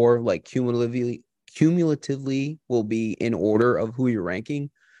to score, like cumulatively will be in order of who you're ranking?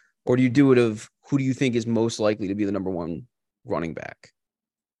 Or do you do it of who do you think is most likely to be the number 1 running back?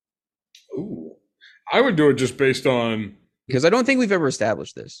 Ooh, I would do it just based on, because I don't think we've ever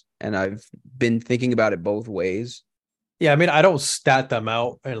established this, and I've been thinking about it both ways. Yeah, I mean, I don't stat them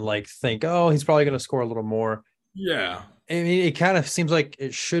out and like think, oh, he's probably going to score a little more. Yeah, I mean, it kind of seems like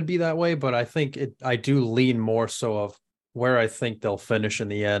it should be that way, but I think I do lean more so of where I think they'll finish in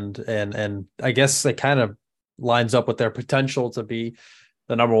the end, and I guess it kind of lines up with their potential to be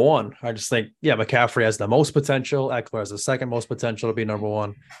the number 1. I just think, McCaffrey has the most potential. Eckler has the second most potential to be number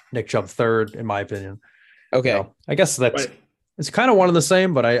 1. Nick Chubb third, in my opinion. Okay. I guess Right. it's kind of one and the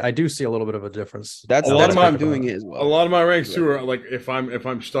same, but I do see a little bit of a difference. That's A lot of why my I'm doing it as a well. lot of my ranks too are like if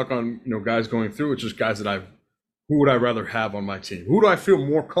I'm stuck on guys going through, it's just guys that who would I rather have on my team? Who do I feel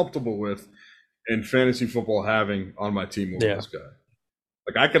more comfortable with in fantasy football having on my team over this guy?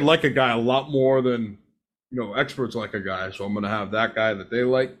 Like I could like a guy a lot more than experts like a guy, so I'm going to have that guy that they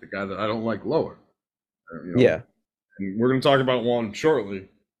like, the guy that I don't like lower. Yeah. And we're going to talk about one shortly.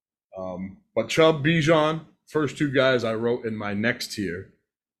 But Chubb, Bijan, first two guys I wrote in my next tier,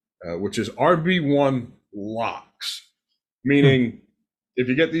 which is RB1 locks. Meaning, if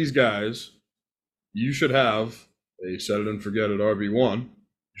you get these guys, you should have a set it and forget it RB1. You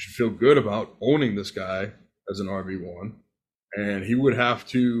should feel good about owning this guy as an RB1. And he would have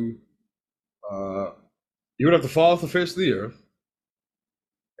to fall off the face of the earth,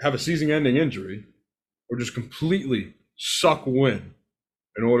 have a season-ending injury, or just completely suck win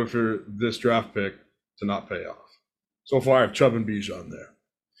in order for this draft pick to not pay off. So far, I have Chubb and Bijan there.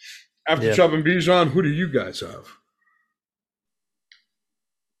 After Chubb and Bijan, who do you guys have?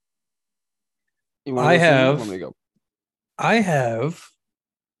 I have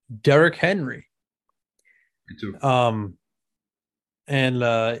Derrick Henry. Me too.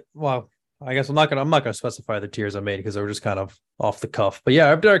 Well, I guess I'm not gonna specify the tiers I made because they were just kind of off the cuff. But yeah, I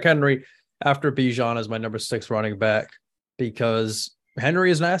have Derrick Henry after Bijan as my number 6 running back because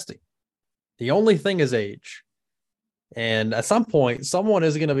Henry is nasty. The only thing is age. And at some point, someone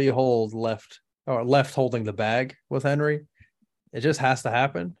is going to be left holding the bag with Henry. It just has to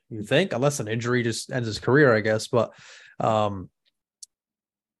happen, you think, unless an injury just ends his career, I guess. But other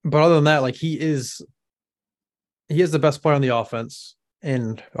than that, like he is the best player on the offense.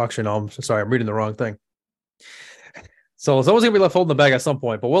 And actually, no, I'm sorry, I'm reading the wrong thing. So someone's going to be left holding the bag at some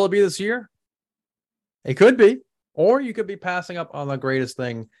point. But will it be this year? It could be. Or you could be passing up on the greatest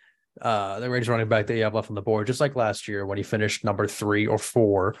thing, the greatest running back that you have left on the board, just like last year when he finished number 3 or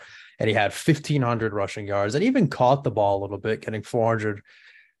 4 and he had 1,500 rushing yards and even caught the ball a little bit, getting 400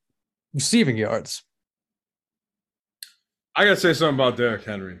 receiving yards. I got to say something about Derrick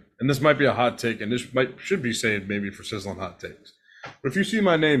Henry, and this might be a hot take, and this should be saved maybe for sizzling hot takes. But if you see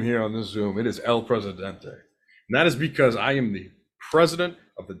my name here on this Zoom, it is El Presidente. And that is because I am the president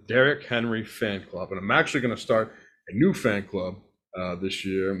of the Derrick Henry fan club, and I'm actually going to start a new fan club this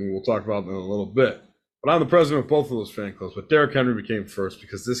year, and we will talk about that in a little bit. But I'm the president of both of those fan clubs. But Derrick Henry became first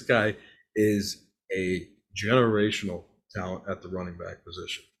because this guy is a generational talent at the running back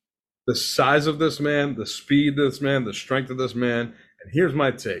position. The size of this man, the speed of this man, the strength of this man. And here's my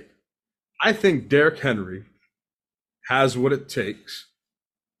take. I think Derrick Henry has what it takes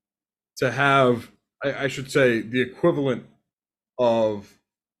to have, I should say, the equivalent of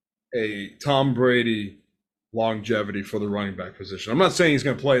a Tom Brady longevity for the running back position. I'm not saying he's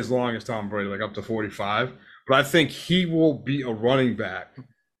going to play as long as Tom Brady, like up to 45, but I think he will be a running back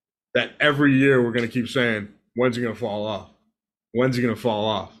that every year we're going to keep saying, when's he going to fall off? When's he going to fall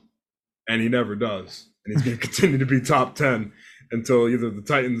off? And he never does. And he's going to continue to be top 10 until either the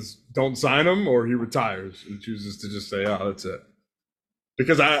Titans don't sign him or he retires and chooses to just say, oh, that's it.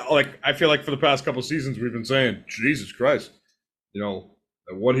 Because I feel like for the past couple seasons we've been saying, Jesus Christ,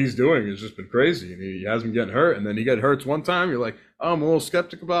 what he's doing has just been crazy, and he has been getting hurt. And then he gets hurt one time, you're like, oh, I'm a little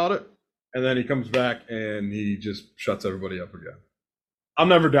skeptic about it. And then he comes back and he just shuts everybody up again. I'm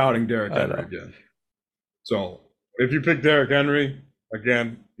never doubting Derrick Henry again. So if you pick Derrick Henry,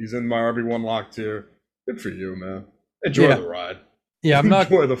 again, he's in my RB1 lock tier. Good for you, man. Enjoy the ride. Yeah,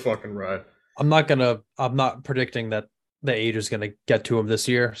 enjoy the fucking ride. I'm not predicting that the age is going to get to him this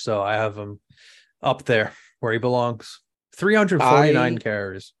year. So I have him up there where he belongs. 349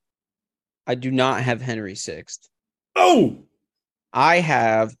 carries. I do not have Henry 6th. Oh! I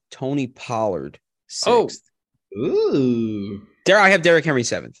have Tony Pollard 6th. Oh. Ooh. I have Derrick Henry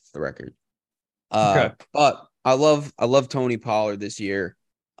 7th, for the record. Okay. But I love Tony Pollard this year.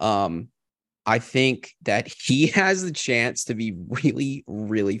 I think that he has the chance to be really,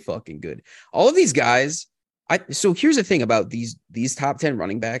 really fucking good. All of these guys, so here's the thing about these top 10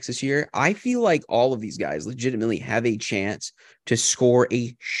 running backs this year. I feel like all of these guys legitimately have a chance to score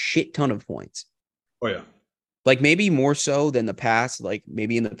a shit ton of points. Oh, yeah. Like maybe more so than the past, like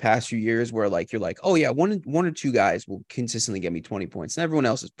maybe in the past few years where like you're like, oh yeah, one or two guys will consistently get me 20 points and everyone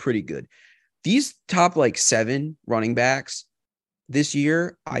else is pretty good. These top like 7 running backs this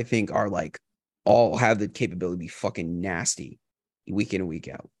year, I think are like all have the capability to be fucking nasty week in and week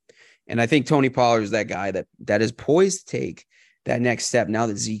out. And I think Tony Pollard is that guy that is poised to take that next step now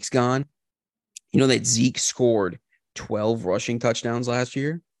that Zeke's gone. You know that Zeke scored 12 rushing touchdowns last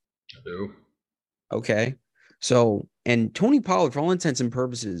year? I do. Okay. So, and Tony Pollard, for all intents and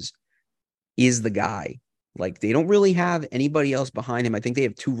purposes, is the guy. Like they don't really have anybody else behind him. I think they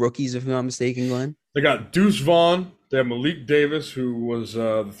have 2 rookies, if I'm not mistaken, Glenn. They got Deuce Vaughn. They have Malik Davis, who was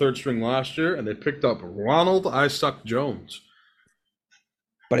the third string last year, and they picked up Ronald I Suck Jones.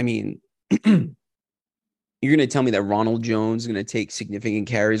 But I mean, you're going to tell me that Ronald Jones is going to take significant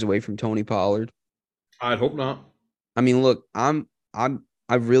carries away from Tony Pollard? I'd hope not. I mean, look, I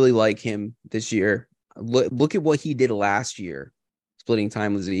really like him this year. Look at what he did last year, splitting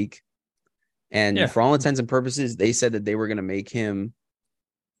time with Zeke. And for all intents and purposes, they said that they were going to make him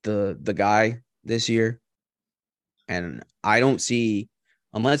the guy this year. And I don't see,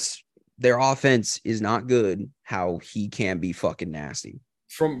 unless their offense is not good, how he can be fucking nasty.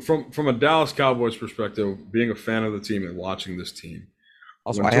 From a Dallas Cowboys perspective, being a fan of the team and watching this team.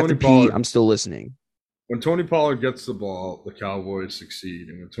 Also, I have to pee. I'm still listening. When Tony Pollard gets the ball, the Cowboys succeed.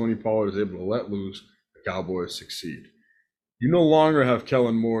 And when Tony Pollard is able to let loose, the Cowboys succeed. You no longer have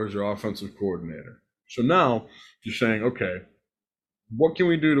Kellen Moore as your offensive coordinator. So now you're saying, okay, what can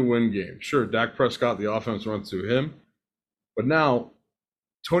we do to win games? Sure, Dak Prescott, the offense runs through him. But now,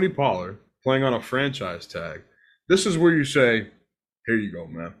 Tony Pollard playing on a franchise tag, this is where you say, here you go,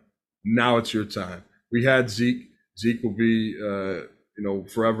 man. Now it's your time. We had Zeke. Zeke will be,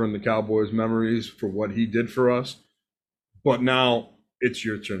 forever in the Cowboys' memories for what he did for us. But now it's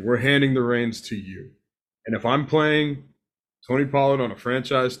your turn. We're handing the reins to you. And if I'm playing Tony Pollard on a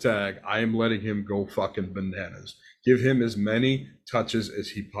franchise tag, I am letting him go fucking bananas. Give him as many touches as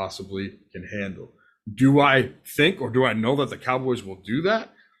he possibly can handle. Do I think or do I know that the Cowboys will do that?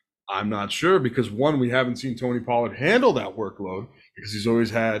 I'm not sure because, one, we haven't seen Tony Pollard handle that workload because he's always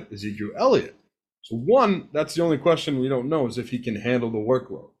had Ezekiel Elliott. So, one, that's the only question we don't know is if he can handle the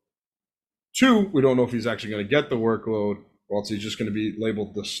workload. Two, we don't know if he's actually going to get the workload or else he's just going to be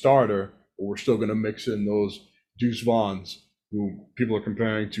labeled the starter, or we're still going to mix in those Deuce Vaughns who people are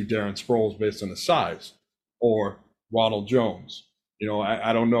comparing to Darren Sproles based on his size, or Ronald Jones.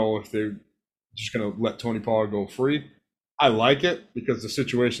 I don't know if they're just going to let Tony Pollard go free. I like it because the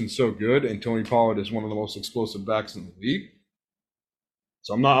situation's so good, and Tony Pollard is one of the most explosive backs in the league.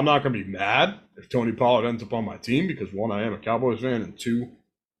 So I'm not going to be mad if Tony Pollard ends up on my team because, one, I am a Cowboys fan, and two,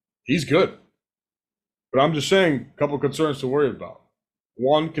 he's good. But I'm just saying a couple of concerns to worry about.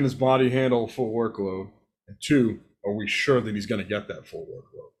 One, can his body handle a full workload? And two, are we sure that he's going to get that full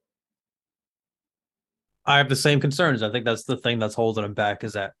workload? I have the same concerns. I think that's the thing that's holding him back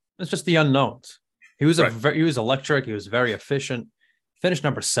is that it's just the unknowns. He was he was electric. He was very efficient. Finished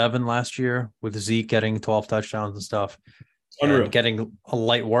number 7 last year with Zeke getting 12 touchdowns and stuff. Unreal. And getting a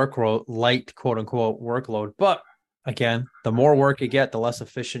light quote unquote workload. But again, the more work you get, the less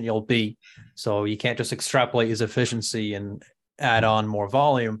efficient you'll be. So you can't just extrapolate his efficiency and add on more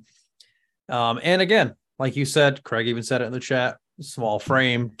volume. And again, like you said, Craig even said it in the chat, small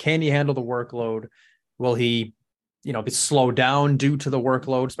frame. Can he handle the workload? Will he, be slowed down due to the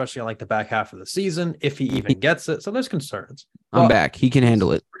workload, especially on like the back half of the season, if he even gets it? So there's concerns. I'm back. He can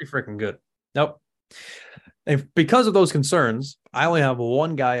handle it. Pretty freaking good. Nope. And because of those concerns, I only have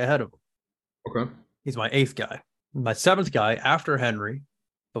one guy ahead of him. Okay. He's my 8th guy. My 7th guy after Henry,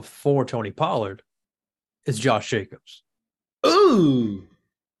 before Tony Pollard, is Josh Jacobs. Ooh.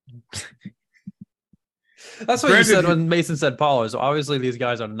 That's what you said when Mason said Pollard. So obviously these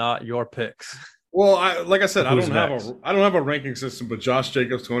guys are not your picks. Well, like I said, I don't have a ranking system, but Josh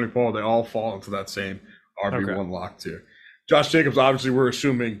Jacobs, Tony Pollard, they all fall into that same RB1 lock tier. Josh Jacobs, obviously, we're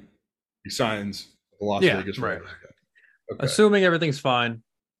assuming he signs the Las Vegas Raiders. Okay. Assuming everything's fine.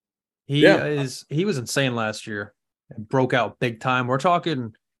 He was insane last year and broke out big time. We're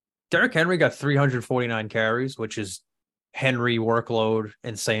talking Derrick Henry got 349 carries, which is Henry workload,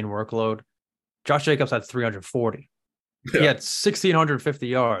 insane workload. Josh Jacobs had 340. Yeah. He had 1,650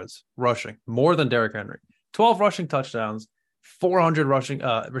 yards rushing, more than Derrick Henry. 12 rushing touchdowns, 400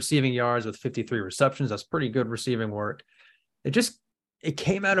 receiving yards with 53 receptions. That's pretty good receiving work. It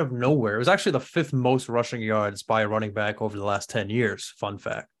came out of nowhere. It was actually the 5th most rushing yards by a running back over the last 10 years. Fun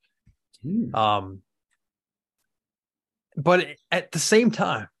fact. But at the same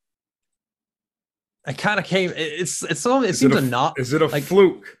time, it kind of came. It seems not. Is it a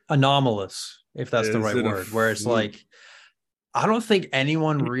fluke? Anomalous, if that's the right word. Where it's like, I don't think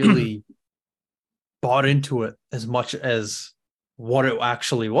anyone really bought into it as much as what it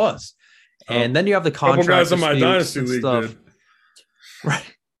actually was. And then you have the contract. Couple guys in my dynasty league did.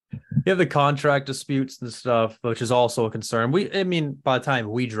 Right. You have the contract disputes and stuff, which is also a concern. By the time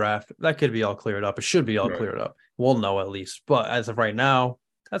we draft, that could be all cleared up. It should be all cleared up. We'll know at least. But as of right now,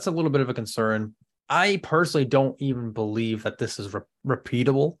 that's a little bit of a concern. I personally don't even believe that this is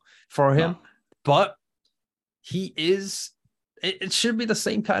repeatable for him, but he is. It should be the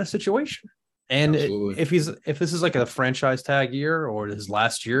same kind of situation. And Absolutely. if this is like a franchise tag year or his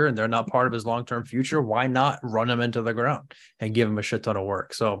last year and they're not part of his long-term future, why not run him into the ground and give him a shit ton of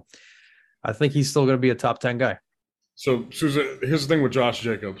work? So I think he's still going to be a top 10 guy. So, Susan, here's the thing with Josh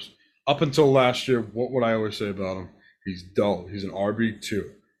Jacobs. Up until last year, what would I always say about him? He's dull. He's an RB2.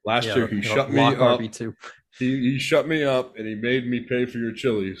 Last year, he shut me up. RB2. He shut me up, and he made me pay for your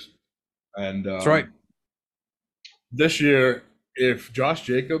chilies. And That's right. This year, if Josh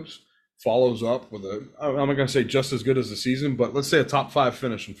Jacobs follows up with I'm not going to say just as good as the season, but let's say a top 5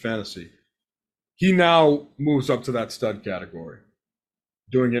 finish in fantasy, he now moves up to that stud category,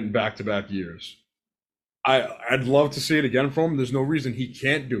 doing it in back-to-back years. I'd love to see it again from him. There's no reason he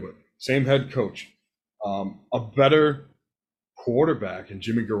can't do it. Same head coach. A better quarterback in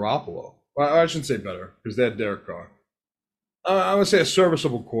Jimmy Garoppolo. Well, I shouldn't say better because they had Derek Carr. I would say a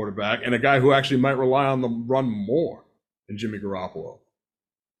serviceable quarterback and a guy who actually might rely on the run more than Jimmy Garoppolo.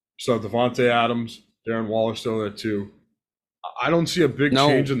 So Devontae Adams, Darren Waller's still there too. I don't see a big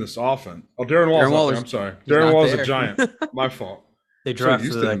change in this offense. Oh, Darren Waller's I'm sorry. Darren Waller's a giant. My fault. They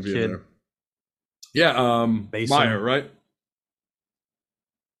drafted that kid. Yeah, Meyer, right?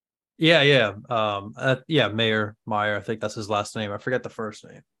 Yeah. Meyer. I think that's his last name. I forget the first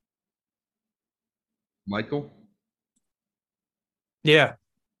name. Michael? Yeah.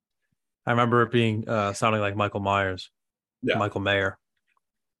 I remember it being sounding like Michael Myers. Yeah. Michael Mayer.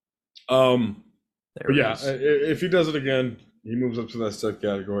 But yeah, if he does it again, he moves up to that stud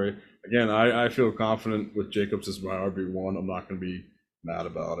category. Again, I feel confident with Jacobs as my RB1. I'm not going to be mad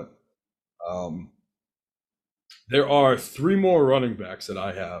about it. There are 3 more running backs that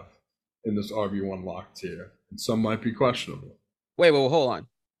I have in this RB1 lock tier, and some might be questionable. Wait, hold on.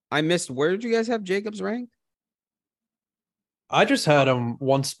 I missed. Where did you guys have Jacobs ranked? I just had him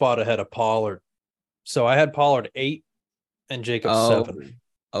one spot ahead of Pollard. So I had Pollard 8 and Jacobs 7.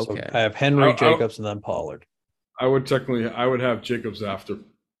 Okay. So I have Henry, Jacobs, and then Pollard. I would have Jacobs after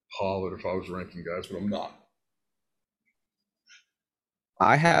Pollard if I was ranking guys, but I'm not.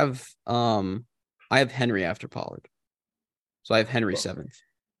 I have Henry after Pollard. So I have Henry 7th.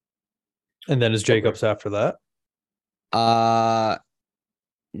 And then is Jacobs after that?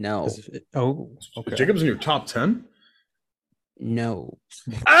 No. Okay. Jacobs in your top 10? No.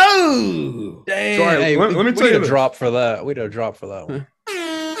 Oh, damn! Sorry, hey, let me tell you. We did a drop for that. We did a drop for that one.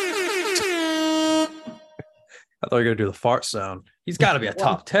 I thought you were gonna do the fart sound. He's got to be a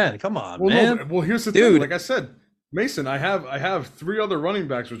top 10. Come on, man. No, here's the thing. Like I said, Mason, I have 3 other running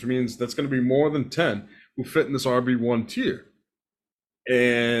backs, which means that's going to be more than 10 who fit in this RB1 tier.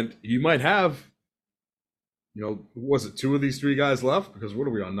 And you might have, was it 2 of these 3 guys left? Because what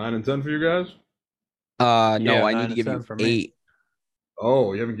are we on, 9 and 10 for you guys? No, I need to give you 8.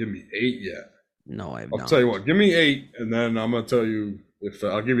 Oh, you haven't given me 8 yet. No, I have not. I'll tell you what, give me 8, and then I'm going to tell you if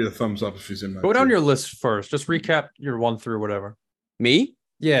I'll give you the thumbs up if he's in my Go down your list first. Just recap your 1 through whatever. Me?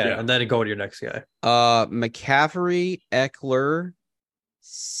 Yeah, and then go to your next guy. McCaffrey, Eckler,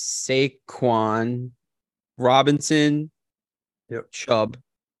 Saquon, Robinson, Chubb,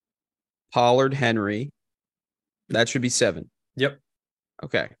 Pollard, Henry. That should be 7. Yep.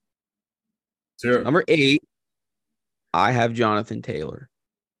 Okay. Sure. Number 8, I have Jonathan Taylor.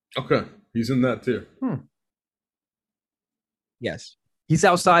 Okay. He's in that tier. Yes. He's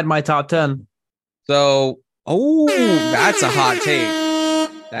outside my top 10. So, that's a hot take.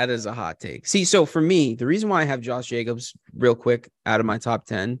 That is a hot take. See, so for me, the reason why I have Josh Jacobs real quick out of my top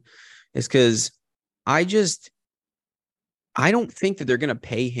 10 is because I don't think that they're going to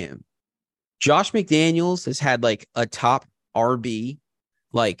pay him. Josh McDaniels has had like a top RB,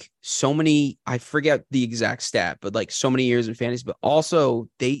 like so many, I forget the exact stat, but like so many years in fantasy, but also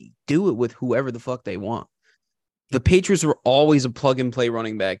they do it with whoever the fuck they want. The Patriots were always a plug and play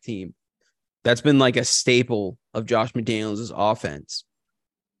running back team. That's been like a staple of Josh McDaniels' offense.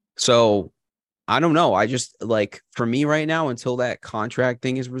 So I don't know. I just like for me right now, until that contract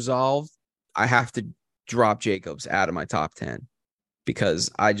thing is resolved, I have to drop Jacobs out of my top 10 because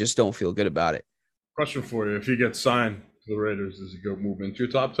I just don't feel good about it. Question for you. If he gets signed to the Raiders, does he go move into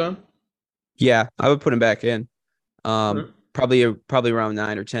your top 10? Yeah, I would put him back in. Probably around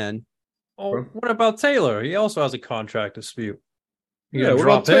 9 or 10. Oh, what about Taylor? He also has a contract dispute. What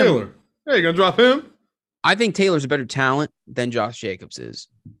about Taylor? Hey, you gonna drop him? I think Taylor's a better talent than Josh Jacobs is.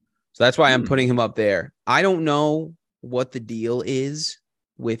 So that's why I'm putting him up there. I don't know what the deal is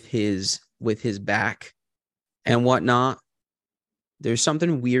with his back and whatnot. There's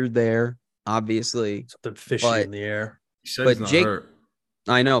something weird there, obviously. Something fishy in the air. He said he's not hurt.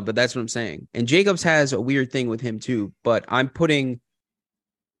 I know, but that's what I'm saying. And Jacobs has a weird thing with him too, but I'm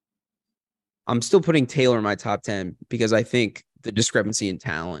still putting Taylor in my top 10 because I think the discrepancy in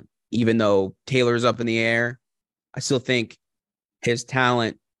talent even though Taylor's up in the air, I still think his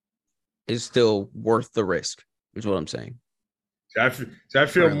talent is still worth the risk, is what I'm saying. I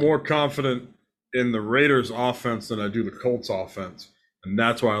feel more confident in the Raiders offense than I do the Colts offense. And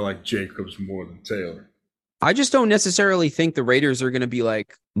that's why I like Jacobs more than Taylor. I just don't necessarily think the Raiders are going to be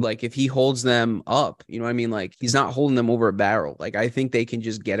like if he holds them up, you know what I mean? Like he's not holding them over a barrel. Like I think they can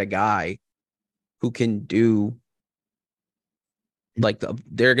just get a guy who can do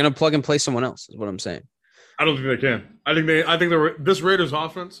they're going to plug and play someone else is what I'm saying. I don't think they can. I think this Raiders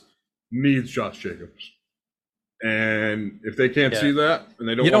offense needs Josh Jacobs. And if they can't see that and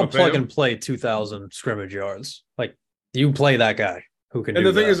they don't, you don't plug and play 2,000 scrimmage yards. Like you play that guy who can. And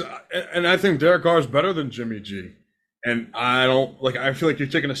do the thing that. is, and I think Derek Carr is better than Jimmy G. And I feel like you're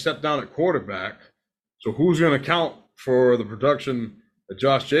taking a step down at quarterback. So who's going to count for the production that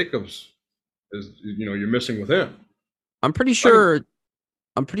Josh Jacobs is? You're missing with him. I'm pretty sure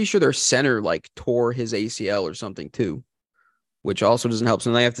their center like tore his ACL or something too, which also doesn't help.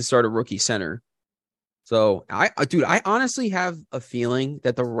 So they have to start a rookie center. So I honestly have a feeling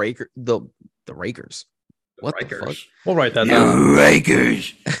that the Rakers. What the fuck? We'll write that down.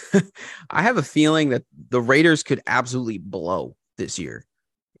 Rakers. I have a feeling that the Raiders could absolutely blow this year,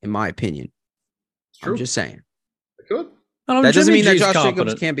 in my opinion. I'm just saying. They could. That doesn't mean that Josh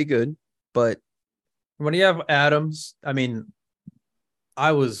Jacobs can't be good, but when you have Adams, I mean,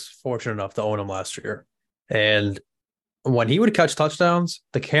 I was fortunate enough to own him last year, and when he would catch touchdowns,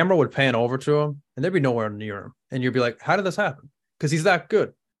 the camera would pan over to him, and there'd be nowhere near him, and you'd be like, "How did this happen?" Because he's that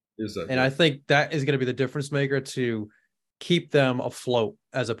good. I think that is going to be the difference maker to keep them afloat,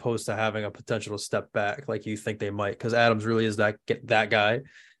 as opposed to having a potential step back like you think they might. Because Adams really is that guy,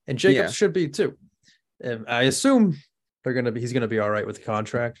 and Jacobs should be too. And I assume he's going to be all right with the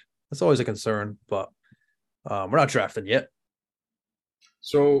contract. That's always a concern, but we're not drafted yet.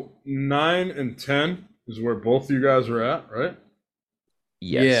 So 9 and 10 is where both of you guys are at, right?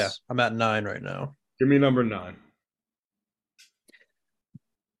 Yes. Yeah, I'm at 9 right now. Give me number 9.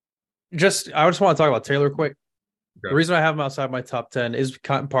 I just want to talk about Taylor quick. Okay. The reason I have him outside my top 10 is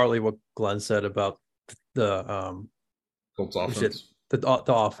partly what Glenn said about the Colts offense. The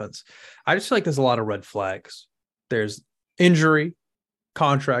offense. I just feel like there's a lot of red flags. There's injury,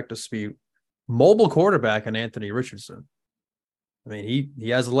 contract dispute, mobile quarterback, and Anthony Richardson. I mean, he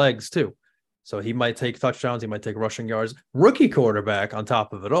has legs too. So he might take touchdowns. He might take rushing yards. Rookie quarterback on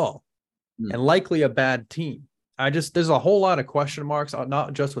top of it all. And likely a bad team. There's a whole lot of question marks,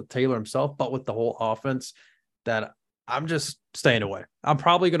 not just with Taylor himself, but with the whole offense, that I'm just staying away. I'm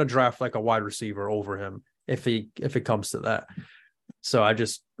probably going to draft like a wide receiver over him if it comes to that. So I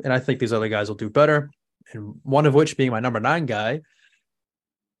think these other guys will do better. And one of which being my number 9 guy,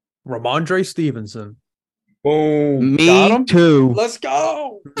 Ramondre Stevenson. Boom. Me too. Let's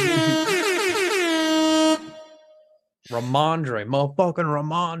go. Ramondre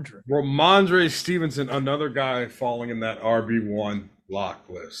Stevenson, another guy falling in that RB1 lock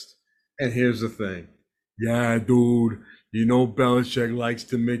list. And here's the thing. Yeah, dude, Belichick likes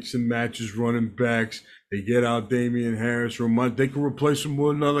to mix and matches running backs. They get out Damian Harris. They can replace him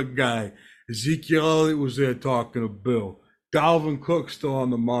with another guy. Ezekiel Elliott was there talking to Bill. Dalvin Cook's still on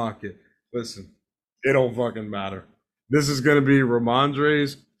the market. Listen, it don't fucking matter. This is going to be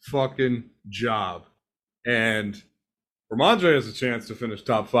Ramondre's fucking job. And Ramondre has a chance to finish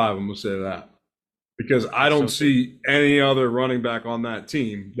top 5, I'm going to say that. Because I don't see any other running back on that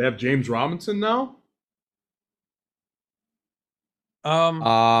team. They have James Robinson now?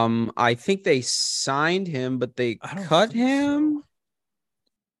 I think they signed him, but they cut him.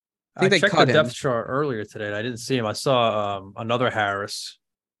 So. I checked the depth chart earlier today, and I didn't see him. I saw another Harris.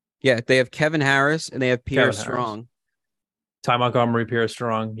 Yeah, they have Kevin Harris, and they have Pierre Strong. Ty Montgomery, Pierre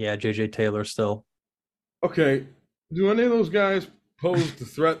Strong. Yeah, J.J. Taylor still. Okay. Do any of those guys pose the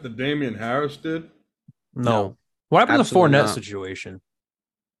threat that Damian Harris did? No. What happened to the Fournette situation?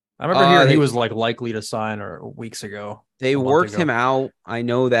 I remember hearing he was likely to sign weeks ago. They worked him out. I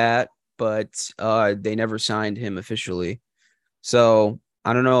know that, but they never signed him officially. So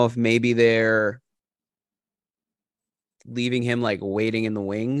I don't know if maybe they're leaving him waiting in the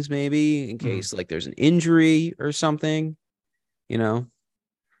wings, maybe in case there's an injury or something, Yeah,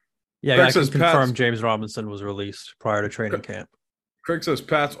 I can confirm James Robinson was released prior to training camp. Craig says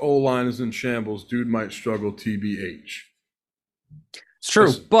Pat's O-line is in shambles. Dude might struggle TBH. It's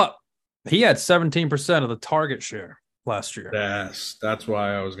true, but he had 17% of the target share last year. That's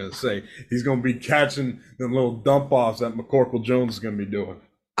why I was going to say he's going to be catching the little dump-offs that McCorkle Jones is going to be doing.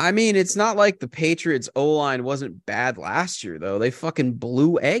 I mean, it's not like the Patriots O-line wasn't bad last year, though. They fucking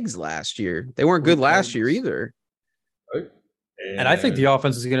blew eggs last year. They weren't good last year either. Right? And I think the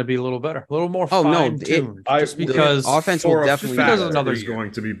offense is going to be a little better, a little more Oh, no, fine-tuned, I just because the offense will for a definitely because fact of another is year.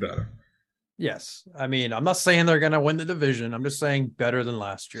 going to be better. Yes. I mean, I'm not saying they're going to win the division. I'm just saying better than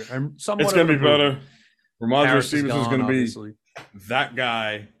last year. And somewhat It's going to be better. Ramondre Harris is Stevenson is gone, going to be obviously. that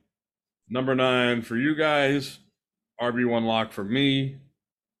guy. Number 9 for you guys. RB1 lock for me.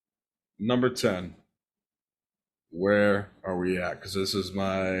 Number 10. Where are we at? Because this is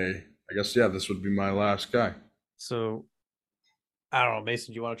I guess, yeah, this would be my last guy. So, I don't know.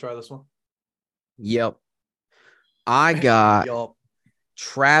 Mason, do you want to try this one? Yep. I got Yup.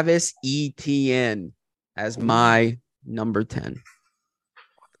 Travis Etienne as my number 10.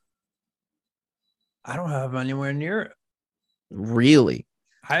 I don't have him anywhere near it. Really?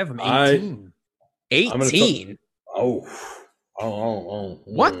 I have him 18. 18? Oh.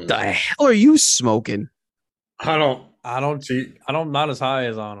 What the hell are you smoking? I don't see. I don't not as high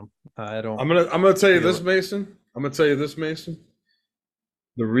as on him. I don't. I'm gonna tell you this, Mason.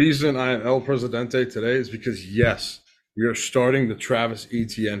 The reason I am El Presidente today is because, yes, we are starting the Travis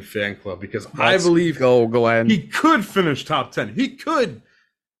Etienne fan club because I believe go ahead. he could finish top 10. He could.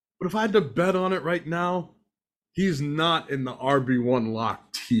 But if I had to bet on it right now, he's not in the RB1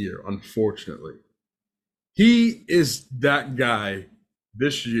 lock tier, unfortunately. He is that guy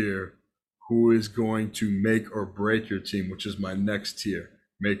this year who is going to make or break your team, which is my next tier,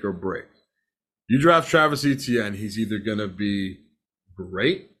 make or break. You draft Travis Etienne, he's either going to be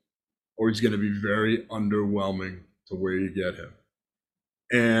great or he's going to be very underwhelming to where you get him.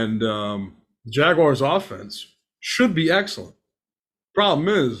 And the Jaguars' offense should be excellent. Problem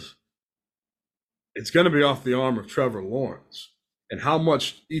is, it's going to be off the arm of Trevor Lawrence. And how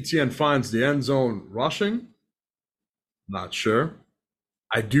much Etienne finds the end zone rushing, not sure.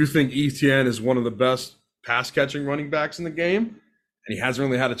 I do think Etienne is one of the best pass-catching running backs in the game, and he hasn't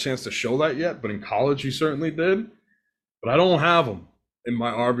really had a chance to show that yet, but in college he certainly did. But I don't have him in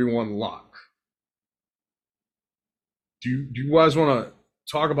my RB1 lock. Do you guys want to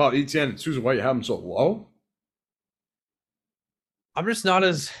talk about Etienne and Susan, why you have him so low? I'm just not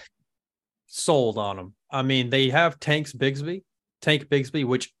as sold on him. I mean, they have Tank Bigsby,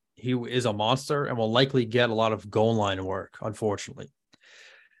 which he is a monster and will likely get a lot of goal line work, unfortunately.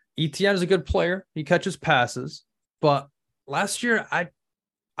 Etienne is a good player. He catches passes, but last year I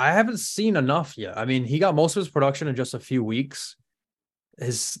haven't seen enough yet. I mean, he got most of his production in just a few weeks.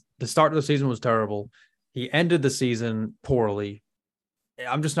 The start of the season was terrible. He ended the season poorly.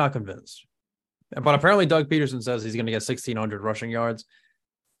 I'm just not convinced. But apparently Doug Peterson says he's going to get 1,600 rushing yards.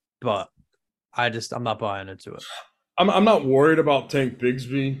 But I'm not buying into it. I'm not worried about Tank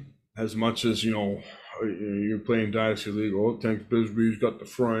Bigsby as much as, you're playing Dynasty League. Oh, Tank Bigsby's got the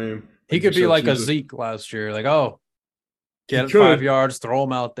frame. He could be like a Zeke last year. Like, get 5 yards, throw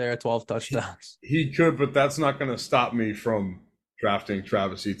him out there, 12 touchdowns. He could, but that's not going to stop me from drafting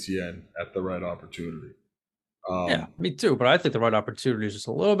Travis Etienne at the right opportunity. Yeah, me too. But I think the right opportunity is just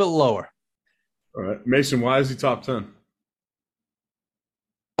a little bit lower. All right. Mason, why is he top 10?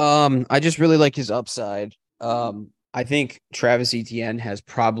 I just really like his upside. I think Travis Etienne has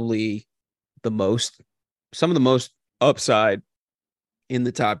probably some of the most upside in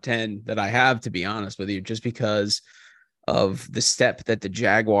the top 10 that I have, to be honest with you, just because of the step that the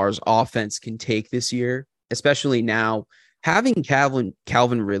Jaguars offense can take this year, especially now. Having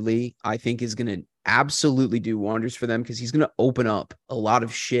Calvin Ridley, I think, is going to absolutely do wonders for them because he's going to open up a lot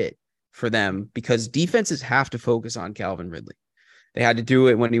of shit for them because defenses have to focus on Calvin Ridley. They had to do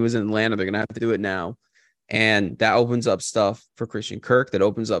it when he was in Atlanta. They're going to have to do it now. And that opens up stuff for Christian Kirk. That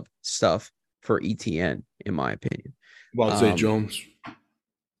opens up stuff for ETN, in my opinion. About Zay Jones.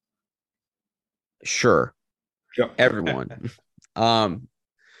 Sure. Yep. Everyone. But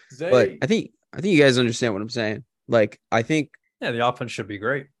I think you guys understand what I'm saying. Like, I think the offense should be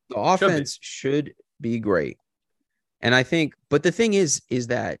great. The offense should be great. And I think, but the thing is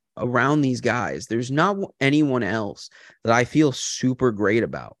that around these guys, there's not anyone else that I feel super great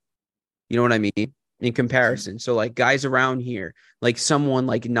about. You know what I mean? In comparison. So like guys around here, like someone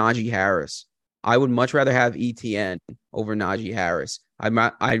like Najee Harris, I would much rather have ETN over Najee Harris.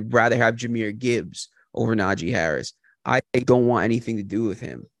 I'd rather have Jahmyr Gibbs over Najee Harris. I don't want anything to do with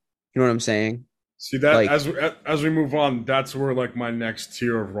him. You know what I'm saying? See that, like, as we move on, that's where like my next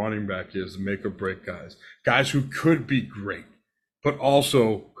tier of running back is, make or break guys who could be great, but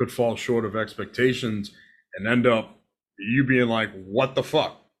also could fall short of expectations and end up you being like, what the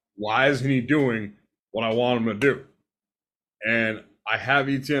fuck? Why isn't he doing what I want him to do? And I have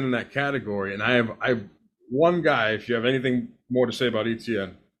ETN in that category, and I have one guy. If you have anything more to say about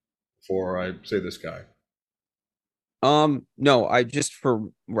ETN before I say this guy. No, I just for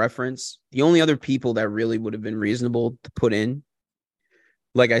reference, the only other people that really would have been reasonable to put in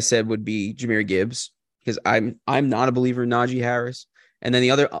like I said, would be Jahmyr Gibbs because I'm not a believer in Najee Harris. And then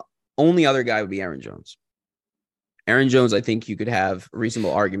the only other guy would be Aaron Jones. Aaron Jones, I think you could have a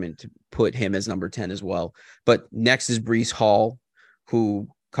reasonable argument to put him as number 10 as well. But next is Breece Hall, who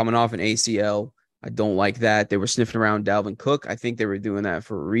coming off an ACL. I don't like that. They were sniffing around Dalvin Cook. I think they were doing that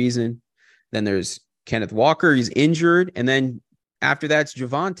for a reason. Then there's Kenneth Walker. He's injured. And then after that's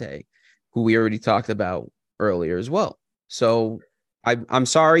Javonte, who we already talked about earlier as well. So I'm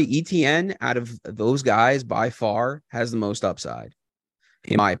sorry, ETN out of those guys by far has the most upside,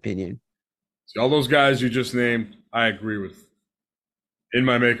 in my opinion. See, all those guys you just named, I agree with in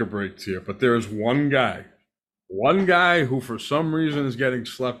my make or break tier. But there is one guy who for some reason is getting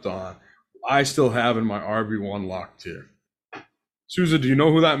slept on. I still have in my RB1 lock tier. Souza, do you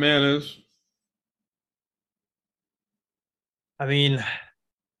know who that man is? I mean,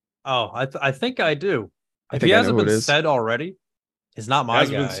 I think I do. I If think he I know hasn't who it been is. said already, it's not my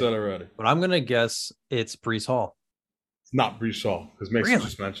Hasn't guy. been said already. But I'm gonna guess it's Breece Hall. It's not Breece Hall because Mason Really?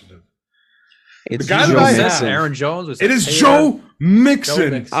 just mentioned him. It's The guy Joe that I Mixon. have- Aaron Jones was. It is Taylor. Joe Mixon. Joe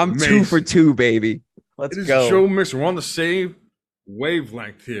Mixon. I'm Mason. 2 for 2, baby. Let's It is go. Joe Mixon. We're on the same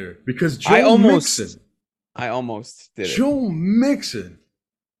wavelength here because Joe I almost Mixon did it. Joe Mixon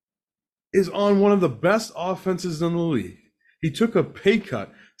is on one of the best offenses in the league. He took a pay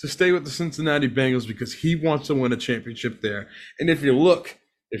cut to stay with the Cincinnati Bengals because he wants to win a championship there. And if you look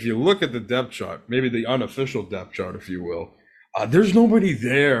at the depth chart, maybe the unofficial depth chart, if you will, there's nobody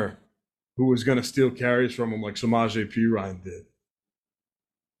there who is going to steal carries from him like Samaje Perine did.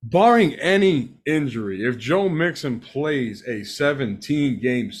 Barring any injury, if Joe Mixon plays a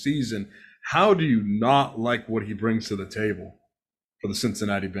 17-game season, how do you not like what he brings to the table for the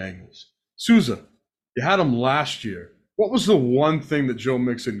Cincinnati Bengals? Souza, you had him last year. What was the one thing that Joe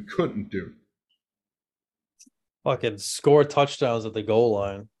Mixon couldn't do? Fucking score touchdowns at the goal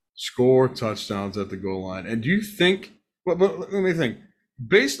line. Score touchdowns at the goal line. And do you think, but let me think,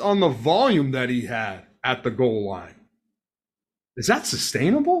 based on the volume that he had at the goal line, is that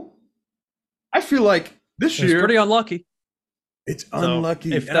sustainable? I feel like this It's year pretty unlucky. it's So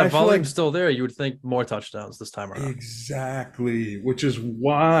unlucky. if And I that feel volume's like still there, you would think more touchdowns this time around. exactly, which is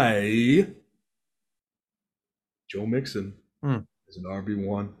why Joe Mixon is an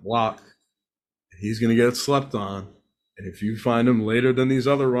RB1 lock. He's going to get slept on. And if you find him later than these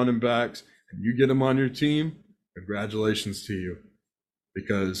other running backs and you get him on your team, congratulations to you.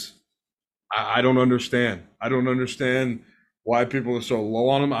 Because I don't understand. I don't understand why people are so low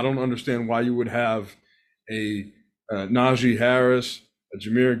on him. I don't understand why you would have a Najee Harris, a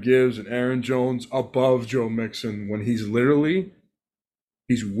Jahmyr Gibbs, and Aaron Jones above Joe Mixon when he's widowy,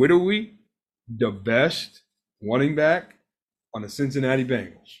 the best running back on the Cincinnati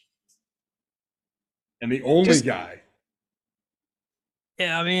Bengals. And the only guy.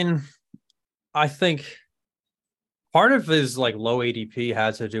 Yeah, I mean, I think part of his like low ADP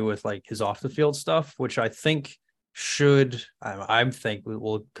had to do with like his off the field stuff, which I think I think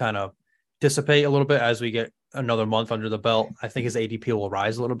will kind of dissipate a little bit as we get another month under the belt. I think his ADP will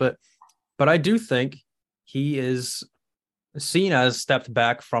rise a little bit, but I do think he is seen as stepped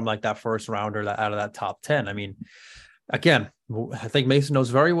back from like that first rounder out of that top 10. I mean, again, I think Mason knows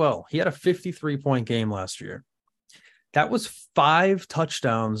very well. He had a 53-point game last year. That was 5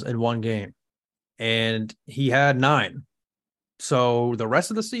 touchdowns in one game, and he had 9. So the rest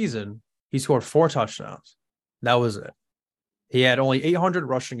of the season, he scored 4 touchdowns. That was it. He had only 800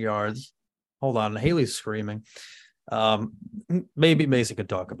 rushing yards. Hold on, Haley's screaming. Maybe Mason could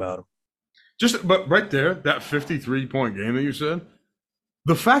talk about him. But right there, that 53-point game that you said,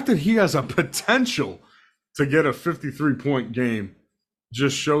 the fact that he has a potential to get a 53-point game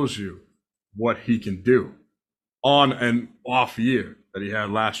just shows you what he can do on an off year that he had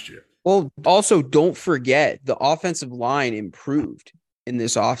last year. Well, also don't forget the offensive line improved in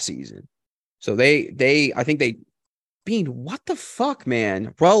this offseason. So I think Bean, what the fuck,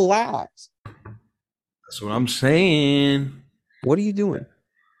 man? Relax. That's what I'm saying. What are you doing?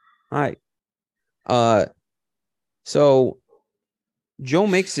 All right. So Joe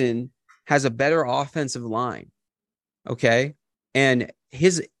Mixon has a better offensive line. Okay. And he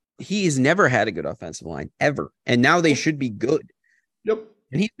has never had a good offensive line ever. And now they should be good. Yep.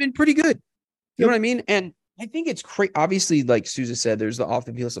 And he's been pretty good. You know what I mean? And I think it's crazy. Obviously, like Souza said, there's the off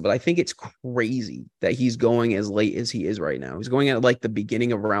the field stuff, but I think it's crazy that he's going as late as he is right now. He's going at like the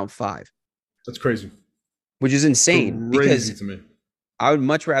beginning of round 5. That's crazy. Which is insane Crazy because to me. I would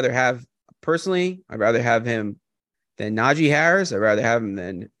much rather have I'd rather have him than Najee Harris. I'd rather have him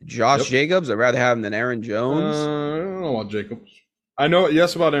than Josh Jacobs. I'd rather have him than Aaron Jones. I don't know about Jacobs. I know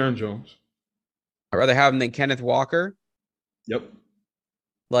yes about Aaron Jones. I'd rather have him than Kenneth Walker. Yep.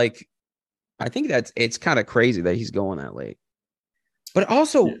 Like, I think it's kind of crazy that he's going that late. But Yeah.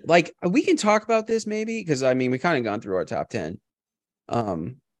 also, like, we can talk about this maybe because I mean we kind of gone through our top 10.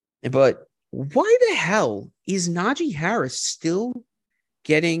 Um, but why the hell is Najee Harris still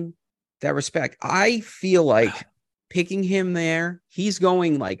getting that respect? I feel like picking him there, he's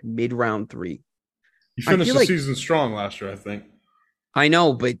going like mid round 3. He I finished feel the like season strong last year, I think. I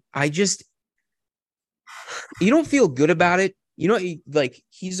know, but I just you don't feel good about it. You know, like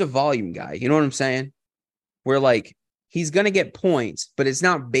he's a volume guy. You know what I'm saying? Where like he's gonna get points, but it's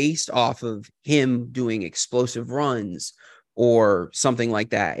not based off of him doing explosive runs or something like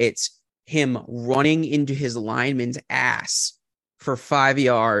that. It's him running into his lineman's ass for 5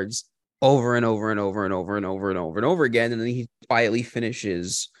 yards over and over and over and over and over and over and over again, and then he quietly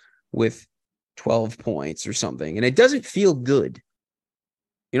finishes with 12 points or something, and it doesn't feel good.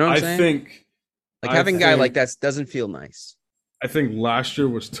 You know what I'm I saying? think Like I having a guy like think that doesn't feel nice. I think last year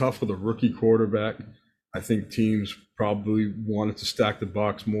was tough with a rookie quarterback. I think teams probably wanted to stack the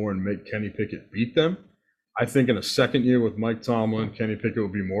box more and make Kenny Pickett beat them. I think in a second year with Mike Tomlin, Kenny Pickett will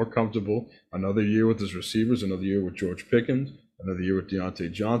be more comfortable. Another year with his receivers, another year with George Pickens, another year with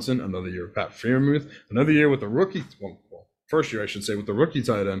Deontay Johnson, another year with Pat Freiermuth, another year with the rookie, first year I should say, with the rookie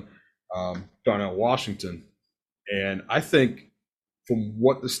tight end, Darnell Washington. And I think from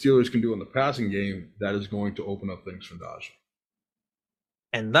what the Steelers can do in the passing game, that is going to open up things for Najee.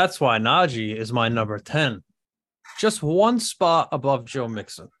 And that's why Najee is my number 10. Just one spot above Joe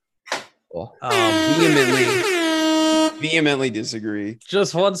Mixon. Oh, Um, vehemently disagree.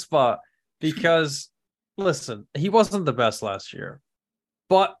 just one spot because listen, he wasn't the best last year,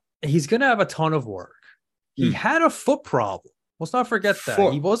 but he's gonna have a ton of work. He had a foot problem. Let's not forget that.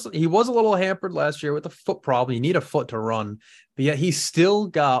 Foot. He was a little hampered last year with a foot problem. You need a foot to run, but yet he still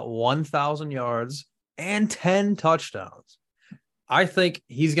got 1,000 yards and 10 touchdowns. I think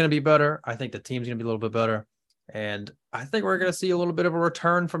he's going to be better. I think the team's going to be a little bit better. And I think we're going to see a little bit of a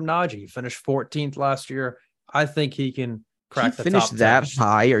return from Najee. He finished 14th last year. I think he can crack the top 10. Finished that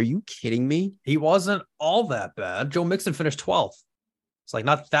high? Are you kidding me? He wasn't all that bad. Joe Mixon finished 12th. It's like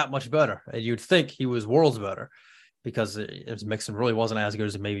not that much better. And you'd think he was worlds better because Mixon really wasn't as good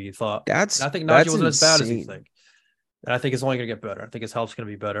as maybe you thought. And I think Najee wasn't as bad as you think. And I think it's only going to get better. I think his health's going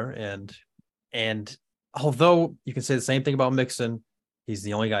to be better. And although you can say the same thing about Mixon, he's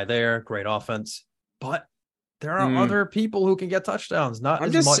the only guy there, great offense. But there are other people who can get touchdowns, not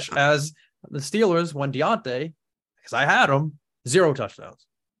as much as the Steelers when Deontay, because I had him, 0 touchdowns.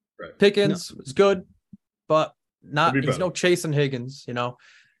 Right. Pickens is good, but he's no chasing Higgins, you know.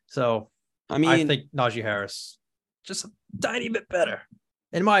 So I mean, I think Najee Harris just a tiny bit better,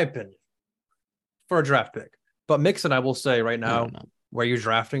 in my opinion, for a draft pick. But Mixon, I will say right now, where you're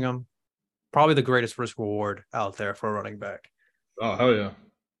drafting him, probably the greatest risk reward out there for a running back. Oh, hell yeah.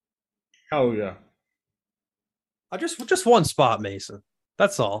 Hell yeah. Just one spot, Mason.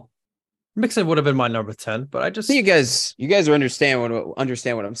 That's all. Mixon would have been my number 10, but I just you guys understand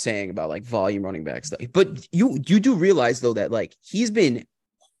what I'm saying about like volume running back stuff. But you do realize though that like he's been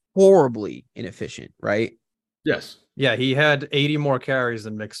horribly inefficient, right? Yes. Yeah, he had 80 more carries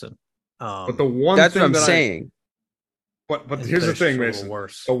than Mixon. But the one that's thing what I'm saying. But here's the thing, Mason.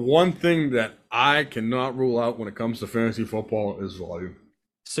 The one thing that I cannot rule out when it comes to fantasy football is volume.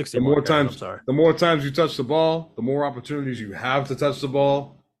 60 the more times, I'm sorry. The more times you touch the ball, the more opportunities you have to touch the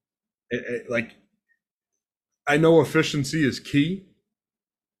ball. Like, I know efficiency is key,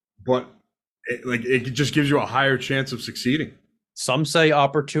 but it just gives you a higher chance of succeeding. Some say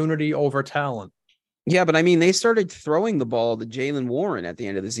opportunity over talent. Yeah, but I mean, they started throwing the ball to Jaylen Warren at the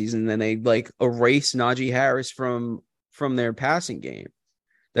end of the season, and then they like erased Najee Harris from their passing game.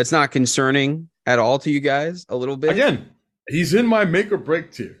 That's not concerning at all to you guys a little bit? Again, he's in my make or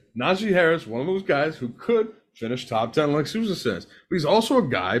break tier. Najee Harris, one of those guys who could finish top 10 like Susan says. But he's also a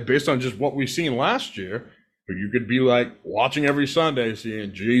guy, based on just what we've seen last year, who you could be like watching every Sunday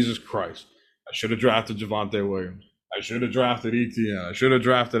saying, Jesus Christ, I should have drafted Javonte Williams. I should have drafted ETN. I should have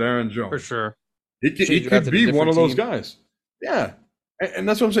drafted Aaron Jones. For sure. He could be one of those guys. Yeah. And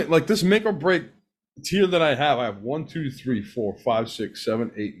that's what I'm saying. Like this make or break tier that I have 1, 2, 3, 4, 5, 6,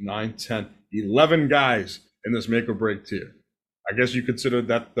 7, 8, 9, 10, 11 guys in this make or break tier. I guess you consider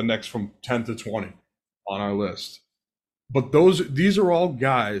that the next from 10 to 20 on our list. But these are all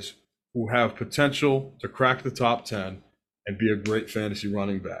guys who have potential to crack the top 10 and be a great fantasy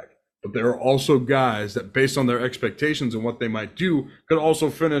running back. But there are also guys that, based on their expectations and what they might do, could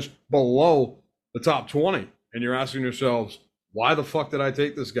also finish below the top 20. And you're asking yourselves, why the fuck did I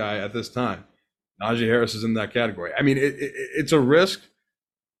take this guy at this time? Najee Harris is in that category. I mean, it's a risk.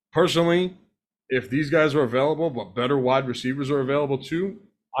 Personally, if these guys are available, but better wide receivers are available too,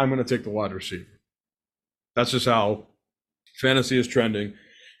 I'm going to take the wide receiver. That's just how fantasy is trending.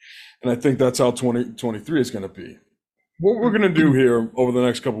 And I think that's how 2023 is going to be. What we're going to do here over the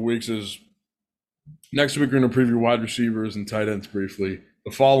next couple of weeks is next week we're going to preview wide receivers and tight ends briefly.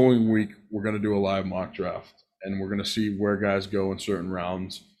 The following week, we're going to do a live mock draft, and we're going to see where guys go in certain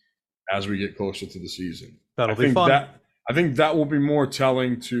rounds as we get closer to the season. That'll be fun. I think that will be more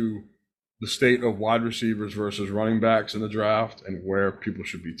telling to the state of wide receivers versus running backs in the draft and where people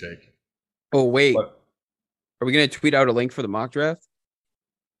should be taken. Oh, wait. Are we going to tweet out a link for the mock draft?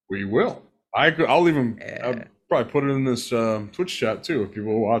 We will. I'll even I'll probably put it in this Twitch chat too if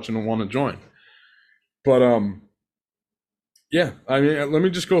people are watching and want to join. But yeah, I mean, let me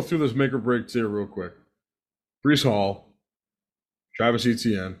just go through this make or break here real quick. Breece Hall, Travis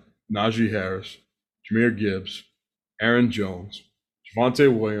Etienne, Najee Harris, Jahmyr Gibbs, Aaron Jones,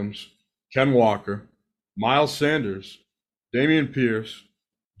 Javonte Williams, Ken Walker, Miles Sanders, Damian Pierce,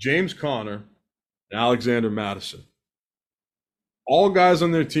 James Conner, and Alexander Madison. All guys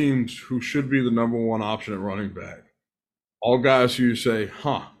on their teams who should be the number one option at running back. All guys who you say,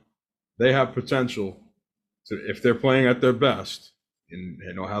 they have potential to, if they're playing at their best and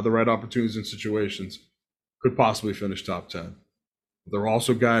have the right opportunities and situations, could possibly finish top 10. But there are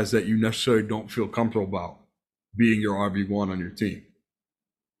also guys that you necessarily don't feel comfortable about being your RB1 on your team.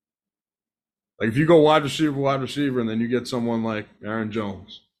 Like if you go wide receiver, and then you get someone like Aaron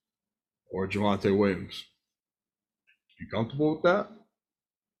Jones or Javonte Williams, you comfortable with that?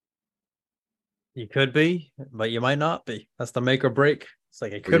 You could be, but you might not be. That's the make or break. It's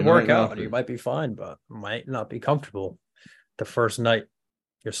like it could work out and you might be fine, but might not be comfortable the first night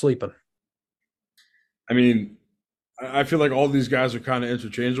you're sleeping. I mean, I feel like all these guys are kind of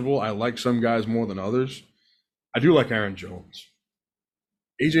interchangeable. I like some guys more than others. I do like Aaron Jones.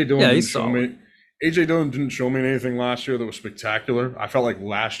 AJ Dillon didn't show me anything last year that was spectacular. I felt like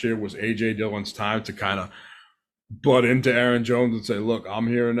last year was AJ Dillon's time to kind of butt into Aaron Jones and say, look, I'm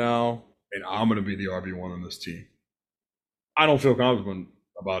here now, and I'm going to be the RB1 on this team. I don't feel confident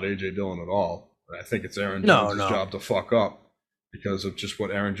about AJ Dillon at all. I think it's Aaron Jones' job to fuck up because of just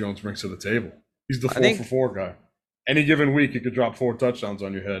what Aaron Jones brings to the table. He's the 4-for-4 guy. Any given week, you could drop 4 touchdowns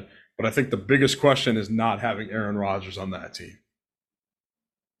on your head. But I think the biggest question is not having Aaron Rodgers on that team.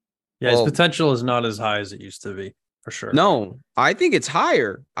 Yeah, his potential is not as high as it used to be, for sure. No, I think it's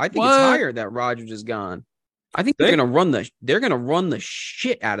higher. I think it's higher that Rodgers is gone. I think they're gonna run the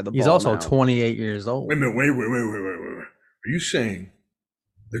shit out of the ball. He's also now. 28 years old. Wait a minute, wait. Are you saying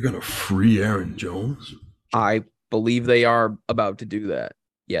they're gonna free Aaron Jones? I believe they are about to do that.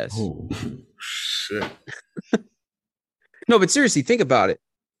 Yes. Oh shit. No, but seriously, think about it.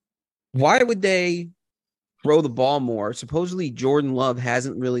 Why would they throw the ball more? Supposedly Jordan Love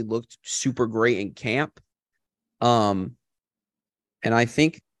hasn't really looked super great in camp. And I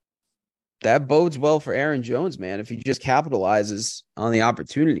think that bodes well for Aaron Jones, man. If he just capitalizes on the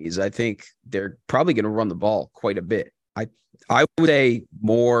opportunities, I think they're probably going to run the ball quite a bit. I would say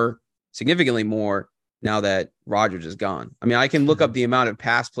significantly more now that Rodgers is gone. I mean, I can look up the amount of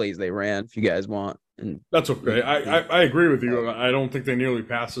pass plays they ran if you guys want. And that's okay. I agree with you. I don't think they nearly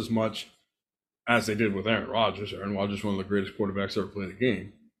pass as much as they did with Aaron Rodgers. Aaron Rodgers, one of the greatest quarterbacks ever played the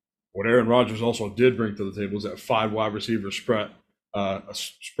game. What Aaron Rodgers also did bring to the table is that 5 wide receiver spread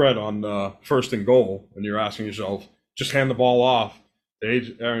on first and goal. And you're asking yourself, just hand the ball off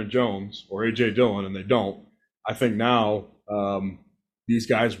to Aaron Jones or AJ Dillon, and they don't. I think now these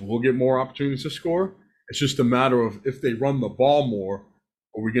guys will get more opportunities to score. It's just a matter of if they run the ball more,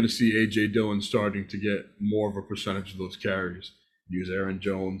 are we going to see AJ Dillon starting to get more of a percentage of those carries? Use Aaron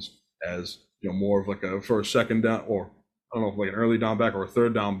Jones as more of like a first, second down, or I don't know, like an early down back or a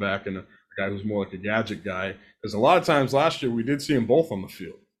third down back, and a guy who's more like a gadget guy. Because a lot of times last year we did see them both on the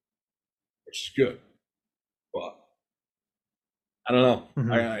field, which is good. But I don't know.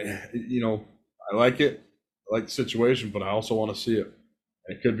 Mm-hmm. I like it. I like the situation, but I also want to see it.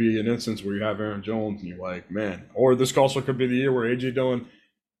 It could be an instance where you have Aaron Jones and you're like, man, or this also could be the year where AJ Dillon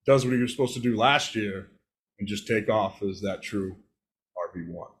does what he was supposed to do last year and just take off as that true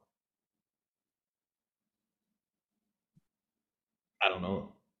RB1. I don't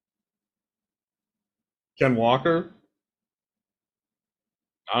know. Ken Walker?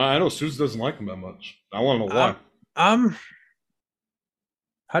 I know Suze doesn't like him that much. I want to know why.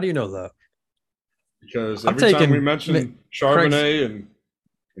 How do you know that? Because every time we mention Charbonnet and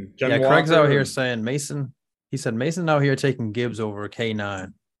Ken Walker. Craig's out here saying Mason. He said Mason out here taking Gibbs over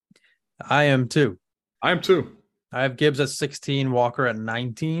K9. I am too. I am too. I have Gibbs at 16, Walker at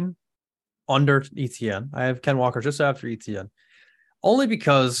 19, under Etienne. I have Ken Walker just after Etienne. Only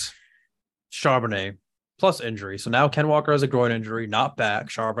because Charbonnet plus injury. So now Ken Walker has a groin injury, not back.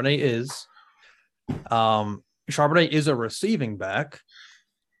 Charbonnet is. Charbonnet is a receiving back.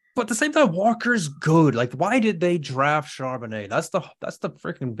 But at the same time, Walker's good. Like, why did they draft Charbonnet? That's the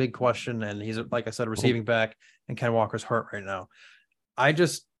freaking big question. And he's, like I said, a receiving back, and Ken Walker's hurt right now. I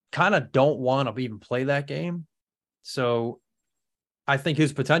just kind of don't want to even play that game. So I think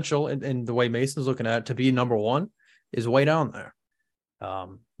his potential in the way Mason's looking at it to be number one is way down there.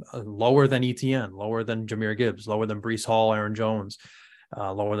 Lower than ETN, lower than Jahmyr Gibbs, lower than Breece Hall, Aaron Jones,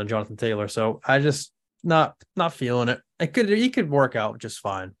 lower than Jonathan Taylor. So I just not feeling it. He could work out just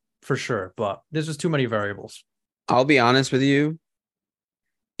fine for sure, but there's just too many variables. I'll be honest with you.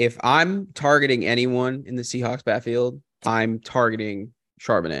 If I'm targeting anyone in the Seahawks backfield, I'm targeting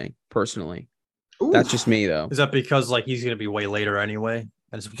Charbonnet personally. Ooh. That's just me, though. Is that because like he's going to be way later anyway, and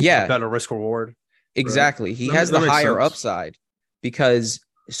it's a better risk reward? Exactly. Right? He has the higher upside because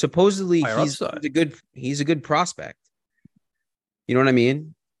supposedly he's a good prospect. You know what I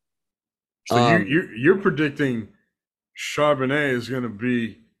mean? So you're predicting Charbonnet is going to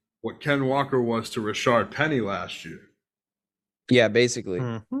be what Ken Walker was to Rashard Penny last year. Yeah, basically.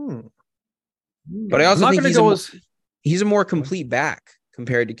 Mm-hmm. But I also think he's a more complete back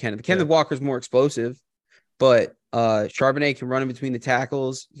compared to Kenneth. Kenneth Walker's more explosive, but Charbonnet can run in between the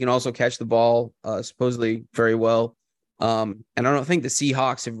tackles. He can also catch the ball supposedly very well. And I don't think the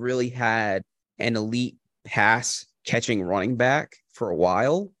Seahawks have really had an elite pass catching running back for a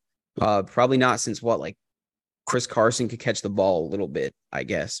while. Probably not since Chris Carson could catch the ball a little bit, I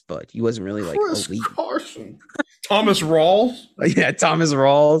guess, but he wasn't really like Chris elite. Carson. Thomas Rawls. Yeah, Thomas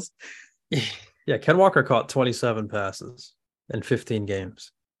Rawls. Yeah, Ken Walker caught 27 passes in 15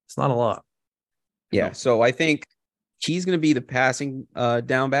 games. It's not a lot. Yeah, so I think he's going to be the passing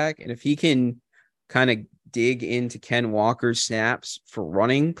down back, and if he can kind of dig into Ken Walker's snaps for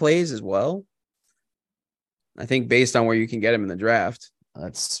running plays as well, I think based on where you can get him in the draft,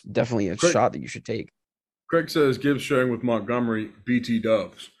 that's definitely a shot that you should take. Craig says Gibbs sharing with Montgomery, BT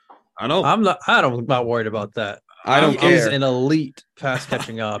Dubs. I know. I'm not worried about that. I don't care. He's an elite pass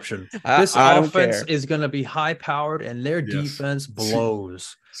catching option. This offense is going to be high powered, and their defense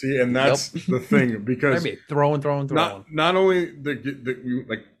blows. See, and that's the thing because throwing. Not only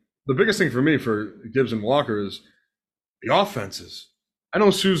the biggest thing for me for Gibbs and Walker is the offenses. I know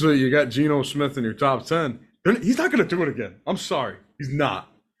Sousa, you got Geno Smith in your top 10. He's not going to do it again. I'm sorry, he's not.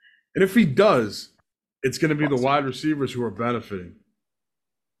 And if he does, it's going to be the wide receivers who are benefiting.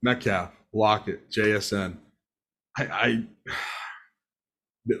 Metcalf, Lockett, JSN. I'm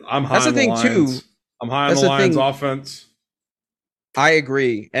high That's on the thing too. I'm high on the Lions offense. I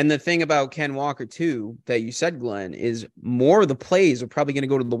agree. And the thing about Ken Walker too, that you said, Glenn, is more of the plays are probably going to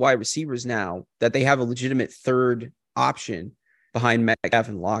go to the wide receivers now that they have a legitimate third option behind Metcalf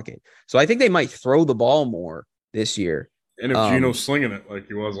and Lockett. So I think they might throw the ball more this year. And if Geno's slinging it like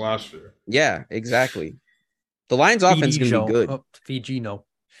he was last year. Yeah, exactly. The Lions offense is going to be good. Feed Geno.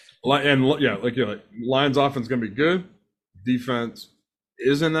 And Lions offense is going to be good. Defense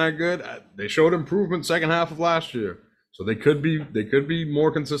isn't that good. They showed improvement second half of last year. So they could be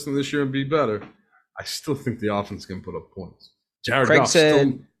more consistent this year and be better. I still think the offense can put up points. Jared Goff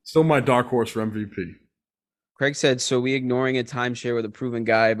still my dark horse for MVP. Craig said, so we ignoring a timeshare with a proven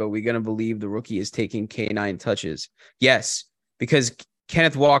guy, but we're going to believe the rookie is taking K9 touches. Yes, because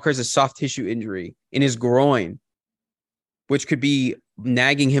Kenneth Walker has a soft tissue injury in his groin, which could be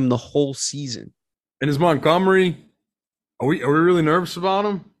nagging him the whole season. And is Montgomery, are we really nervous about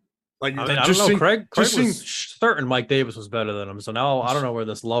him? Like, I don't know. Craig was certain Mike Davis was better than him. So now I don't know where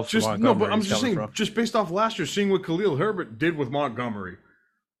this love for Montgomery is coming from. No, but I'm just saying, just based off last year, seeing what Khalil Herbert did with Montgomery.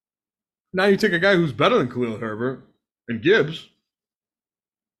 Now you take a guy who's better than Khalil Herbert and Gibbs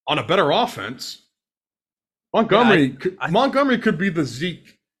on a better offense. Montgomery could be the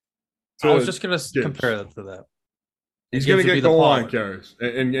Zeke. I was just going to compare that to that. He's going to get goal line carries,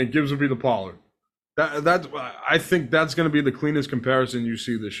 and Gibbs will be the Pollard. I think that's going to be the cleanest comparison you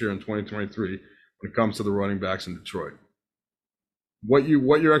see this year in 2023 when it comes to the running backs in Detroit. What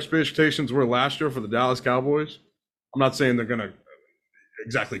your expectations were last year for the Dallas Cowboys, I'm not saying they're going to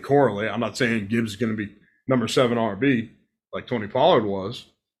exactly correlate. I'm not saying Gibbs is going to be number 7 RB like Tony Pollard was,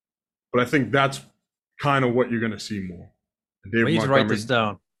 but I think that's kind of what you're going to see more. We need to write this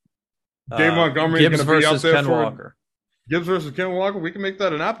down. Dave Montgomery Gibbs is going to be out there Ken Walker. Gibbs versus Ken Walker. We can make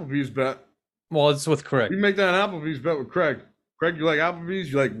that an Applebee's bet. Well, it's with Craig. We can make that an Applebee's bet with Craig. Craig, you like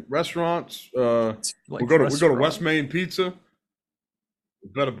Applebee's? You like restaurants? We'll go to West Main Pizza.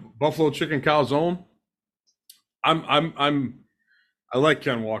 We bet a buffalo chicken calzone. I like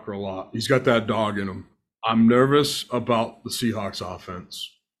Ken Walker a lot. He's got that dog in him. I'm nervous about the Seahawks offense.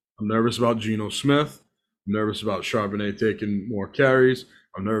 I'm nervous about Geno Smith. I'm nervous about Charbonnet taking more carries.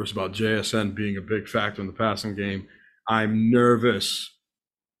 I'm nervous about JSN being a big factor in the passing game. I'm nervous.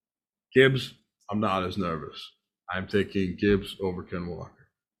 Gibbs, I'm not as nervous. I'm taking Gibbs over Ken Walker.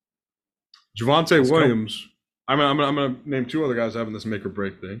 Javonte Williams, I'm going to name two other guys having this make or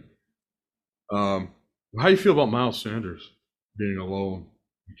break thing. How do you feel about Miles Sanders being alone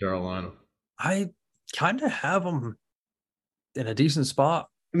in Carolina? I kind of have him in a decent spot.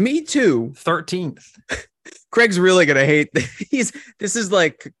 Me too. 13th. Craig's really gonna hate this is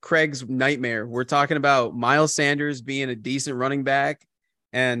like Craig's nightmare. We're talking about Miles Sanders being a decent running back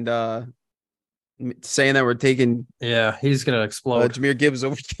and saying that we're taking he's gonna explode. Jahmyr Gibbs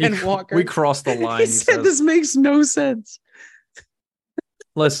over Ken Walker. We crossed the line. He said this makes no sense.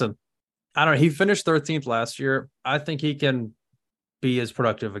 Listen, I don't know. He finished 13th last year. I think he can be as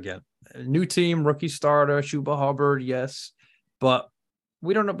productive again. New team, rookie starter, Chuba Hubbard, yes, but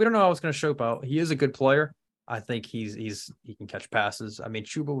we don't know. We don't know how it's going to shape out. He is a good player. I think he can catch passes. I mean,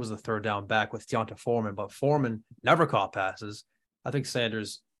 Chuba was the third down back with Deonta Foreman, but Foreman never caught passes. I think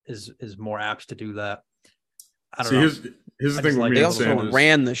Sanders is more apt to do that. I don't know. Here's the thing with me they and also Sanders.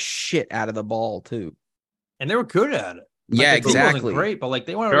 ran the shit out of the ball too, and they were good at it. Yeah, the team exactly. wasn't great, but like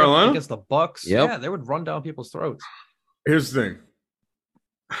they went Carolina? against the Bucks. Yep. Yeah, they would run down people's throats. Here's the thing.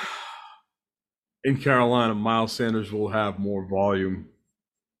 In Carolina, Miles Sanders will have more volume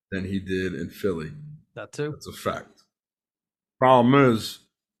than he did in Philly. That too. That's a fact. Problem is,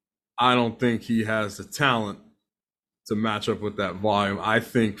 I don't think he has the talent to match up with that volume. I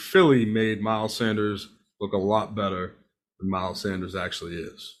think Philly made Miles Sanders look a lot better than Miles Sanders actually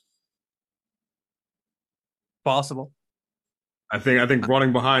is. Possible. I think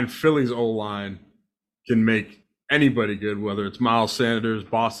running behind Philly's O-line can make anybody good, whether it's Miles Sanders,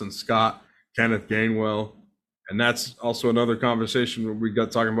 Boston Scott, Kenneth Gainwell. And that's also another conversation we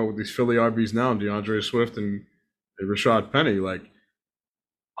got talking about with these Philly RBs now, DeAndre Swift and Rashad Penny. Like,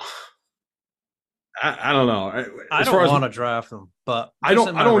 I don't know. I don't want to draft them, but in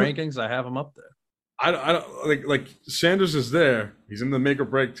my rankings, I have them up there. I don't like Sanders is there. He's in the make or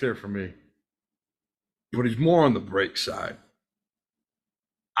break tier for me, but he's more on the break side.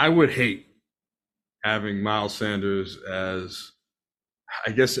 I would hate having Miles Sanders as,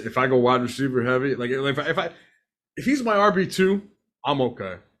 I guess, if I go wide receiver heavy, like if he's my RB2, I'm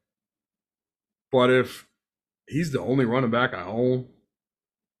okay. But if he's the only running back I own,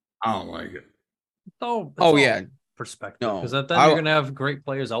 I don't like it. Yeah, perspective. No, because then you're gonna have great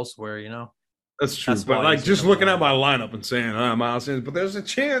players elsewhere. You know, that's true. But like just looking at my lineup and saying, Miles Sanders, but there's a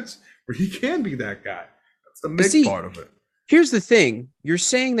chance where he can be that guy. That's the big part of it. Here's the thing. You're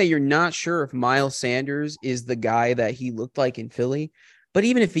saying that you're not sure if Miles Sanders is the guy that he looked like in Philly, but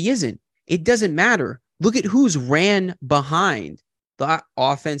even if he isn't, it doesn't matter. Look at who's ran behind the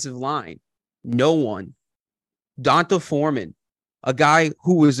offensive line. No one. Donta Foreman, a guy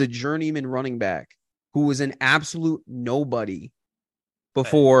who was a journeyman running back, who was an absolute nobody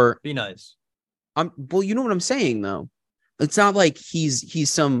before. Be nice. Well, you know what I'm saying, though. It's not like he's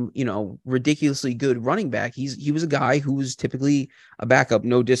some, ridiculously good running back. He was a guy who was typically a backup,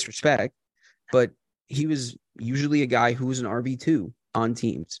 no disrespect, but he was usually a guy who was an RB2 on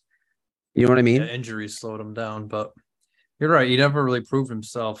teams. You know what I mean? Yeah, injuries slowed him down, but you're right. He never really proved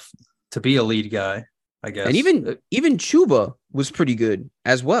himself to be a lead guy, I guess. And even Chuba was pretty good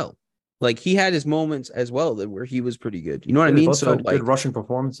as well. Like he had his moments as well where he was pretty good. You know what I mean? So good rushing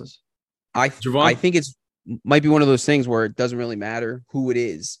performances. I think it's might be one of those things where it doesn't really matter who it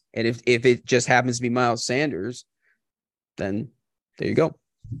is. And if it just happens to be Miles Sanders, then there you go.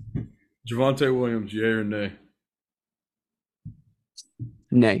 Javonte Williams, yay or nay?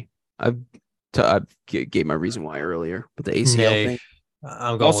 Nay. I gave my reason why earlier, but the ACL thing.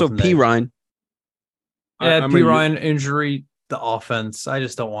 I'm going also, P. Ryan. Yeah, P. Ryan injury, the offense. I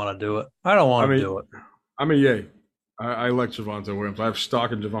just don't want to do it. I don't want to do it. I'm a yay. I like Javonte Williams. I have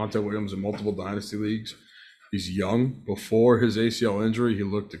stock in Javonte Williams in multiple dynasty leagues. He's young. Before his ACL injury, he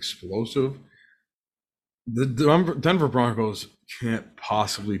looked explosive. The Denver Broncos can't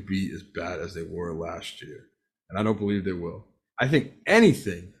possibly be as bad as they were last year, and I don't believe they will. I think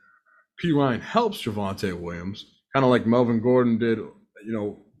anything, P. Ryan helps Javonte Williams, kind of like Melvin Gordon did,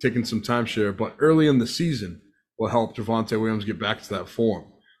 taking some timeshare, but early in the season will help Javonte Williams get back to that form.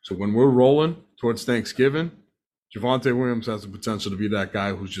 So when we're rolling towards Thanksgiving, Javonte Williams has the potential to be that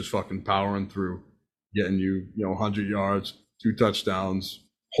guy who's just fucking powering through, getting you, 100 yards, 2 touchdowns,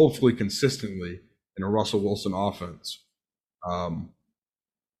 hopefully consistently in a Russell Wilson offense.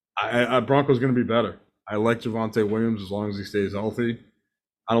 Broncos going to be better. I like Javonte Williams as long as he stays healthy.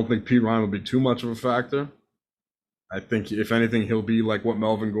 I don't think Pete Ryan will be too much of a factor. I think, if anything, he'll be like what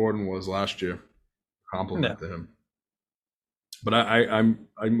Melvin Gordon was last year, compliment to him. But I'm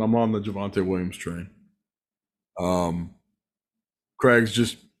on the Javonte Williams train. Craig's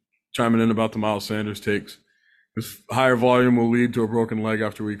just chiming in about the Miles Sanders takes. This higher volume will lead to a broken leg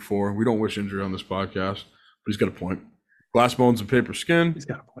after week 4. We don't wish injury on this podcast, but he's got a point. Glass bones and paper skin. He's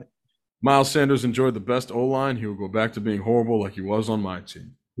got a point. Miles Sanders enjoyed the best O-line. He will go back to being horrible like he was on my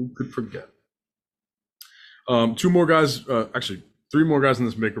team. Who could forget? 2 more guys, actually 3 more guys in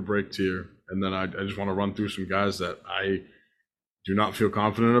this make or break tier. And then I just want to run through some guys that I do not feel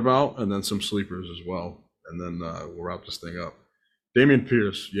confident about, and then some sleepers as well. And then we'll wrap this thing up. Dameon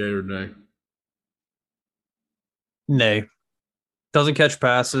Pierce, yay or nay? Nay. Doesn't catch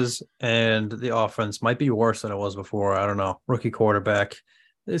passes, and the offense might be worse than it was before. I don't know. Rookie quarterback.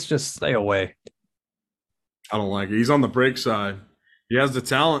 It's just stay away. I don't like it. He's on the break side. He has the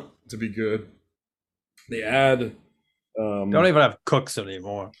talent to be good. They add. Don't even have Cooks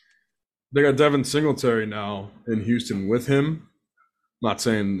anymore. They got Devin Singletary now in Houston with him. I'm not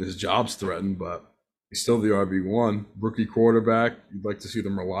saying his job's threatened, but he's still the RB1. Rookie quarterback. You'd like to see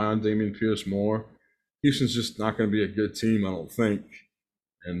them rely on Dameon Pierce more. Houston's just not going to be a good team, I don't think.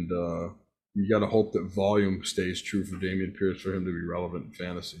 And you got to hope that volume stays true for Dameon Pierce for him to be relevant in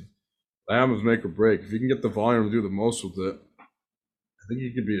fantasy. I have him make or break. If you can get the volume to do the most with it, I think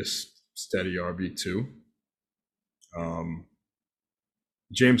he could be a steady RB2.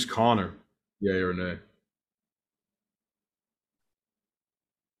 James Conner, yay or nay?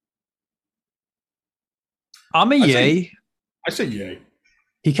 I'm a yay. I say yay.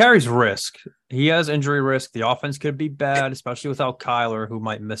 He carries risk. He has injury risk. The offense could be bad, especially without Kyler, who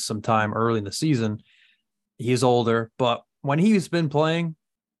might miss some time early in the season. He's older, but when he's been playing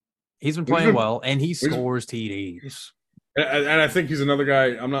well, and he scores TDs. And I think he's another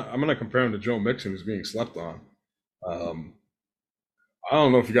guy. I'm going to compare him to Joe Mixon, who's being slept on. I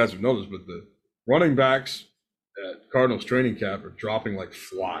don't know if you guys have noticed, but the running backs at Cardinals training camp are dropping like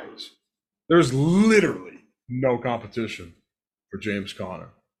flies. There's literally no competition for James Conner.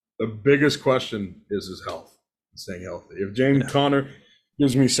 The biggest question is his health, staying healthy. If James Conner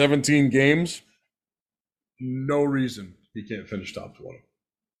gives me 17 games, no reason he can't finish top 20.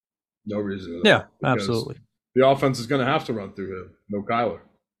 No reason at all. Yeah, absolutely. The offense is going to have to run through him. No Kyler.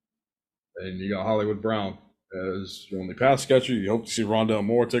 And you got Hollywood Brown as your only pass catcher. You hope to see Rondale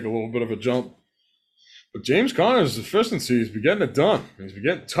Moore take a little bit of a jump. But James Conner's efficiency, he's been getting it done. He's been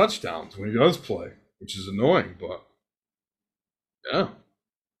getting touchdowns when he does play, which is annoying, but yeah.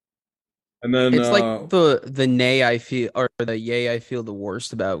 And then it's like the nay I feel, or the yay I feel the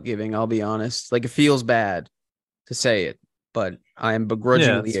worst about giving, I'll be honest. Like, it feels bad to say it, but I am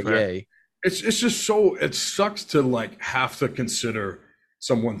begrudgingly a yay. It's just so, it sucks to like have to consider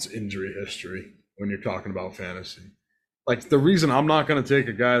someone's injury history when you're talking about fantasy. Like, the reason I'm not going to take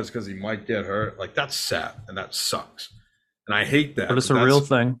a guy is because he might get hurt. Like, that's sad and that sucks. And I hate that. But it's a real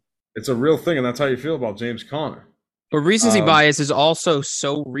thing. It's a real thing, and that's how you feel about James Conner. But recency bias is also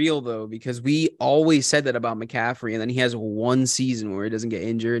so real, though, because we always said that about McCaffrey, and then he has one season where he doesn't get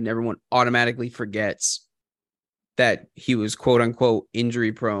injured, and everyone automatically forgets that he was quote-unquote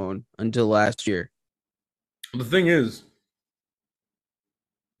injury prone until last year. The thing is,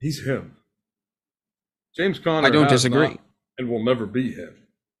 he's him. James Conner, I don't disagree, and will never be him.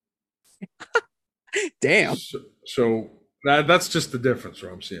 Damn. So that's just the difference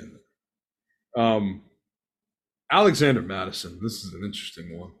where I'm seeing it. Alexander Madison, this is an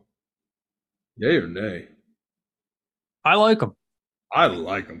interesting one. Yay or nay? I like him. I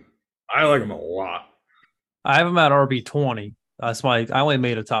like him. I like him a lot. I have him at RB20. That's I only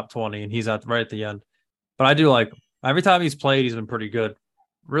made a top 20, and he's right at the end. But I do like him. Every time he's played, he's been pretty good.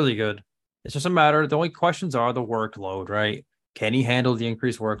 Really good. It's just a matter. The only questions are the workload, right? Can he handle the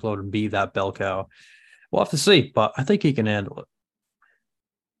increased workload and be that bell cow? We'll have to see, but I think he can handle it.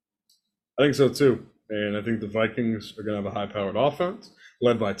 I think so too. And I think the Vikings are going to have a high-powered offense,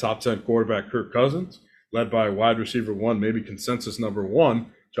 led by top 10 quarterback Kirk Cousins, led by wide receiver 1, maybe consensus number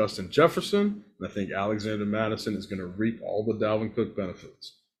 1, Justin Jefferson. And I think Alexander Madison is going to reap all the Dalvin Cook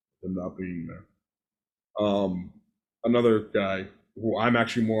benefits of him not being there. Another guy who I'm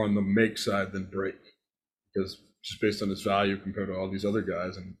actually more on the make side than break, because just based on his value compared to all these other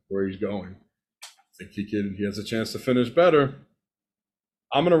guys and where he's going, I think he has a chance to finish better.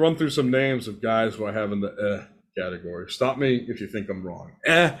 I'm going to run through some names of guys who I have in the category. Stop me if you think I'm wrong.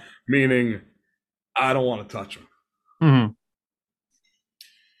 Meaning I don't want to touch them. Mm-hmm.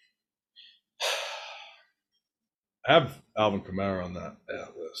 I have Alvin Kamara on that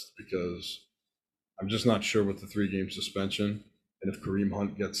list because I'm just not sure with the 3-game suspension and if Kareem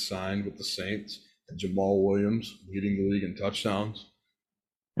Hunt gets signed with the Saints and Jamal Williams leading the league in touchdowns.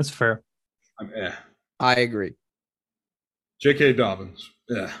 That's fair. I'm I agree. J.K. Dobbins.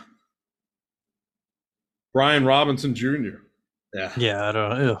 Yeah. Brian Robinson Jr. Yeah. Yeah, I don't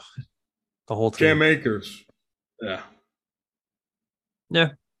know. Ugh, the whole team. Cam Akers. Yeah. Yeah.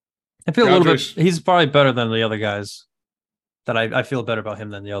 I feel a little bit. He's probably better than the other guys. That I feel better about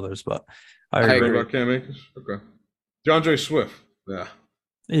him than the others, but I agree. About Cam Akers. Okay. DeAndre Swift. Yeah.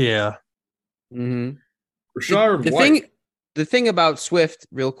 Yeah. Mm-hmm. Rashard White. The thing about Swift,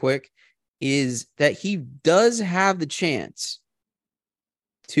 real quick, is that he does have the chance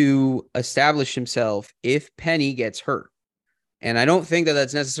to establish himself if Penny gets hurt. And I don't think that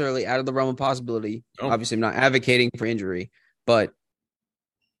that's necessarily out of the realm of possibility. Oh. Obviously, I'm not advocating for injury, but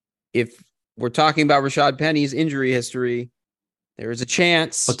if we're talking about Rashad Penny's injury history, there is a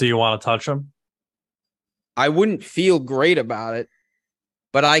chance. But do you want to touch him? I wouldn't feel great about it,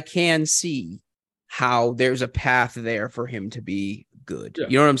 but I can see how there's a path there for him to be good. Yeah.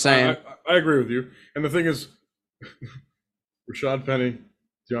 You know what I'm saying? I agree with you. And the thing is, Rashad Penny,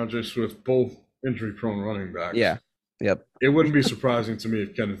 DeAndre Swift, both injury-prone running backs. Yeah. Yep. It wouldn't be surprising to me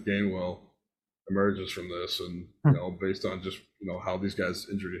if Kenneth Gainwell emerges from this, and based on just how these guys'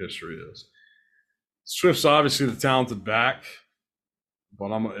 injury history is. Swift's obviously the talented back,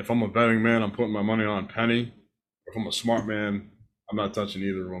 but if I'm a betting man, I'm putting my money on Penny. If I'm a smart man, I'm not touching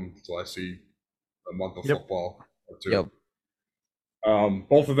either of them until I see a month of football or two. Yep.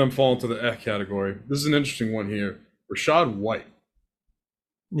 Both of them fall into the category. This is an interesting one here. Rashad White.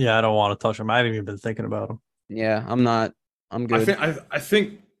 Yeah, I don't want to touch him. I haven't even been thinking about him. Yeah, I'm not. I'm good. I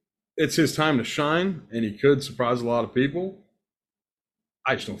think it's his time to shine, and he could surprise a lot of people.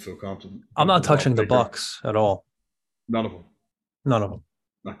 I just don't feel comfortable. I'm not touching the Bucks at all. None of them. None of them.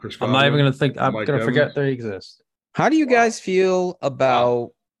 Not Chris Godwin. I'm not even going to think. I'm going to forget they exist. How do you guys feel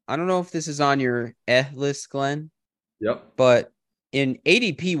about? I don't know if this is on your list, Glenn. Yep. But in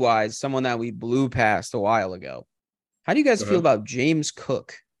ADP wise, someone that we blew past a while ago. How do you guys feel about James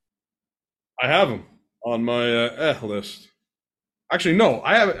Cook? I have him on my list. Actually, no.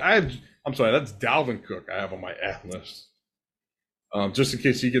 I'm sorry. That's Dalvin Cook. I have on my list. Just in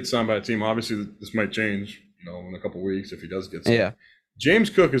case he gets signed by a team. Obviously, this might change. In a couple of weeks if he does get signed. Yeah. James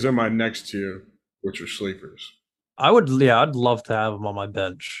Cook is in my next tier, which are sleepers. I'd love to have him on my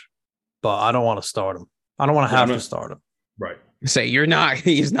bench, but I don't want to start him. I don't want to have to start him. Right. Say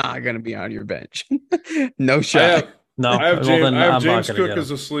he's not going to be on your bench. No shot. I have James Cook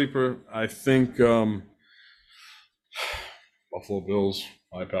as a sleeper. I think Buffalo Bills,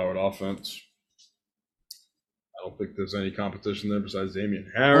 high-powered offense. I don't think there's any competition there besides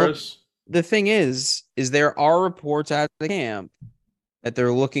Damian Harris. Well, the thing is there are reports at the camp that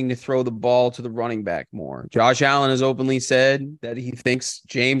they're looking to throw the ball to the running back more. Josh Allen has openly said that he thinks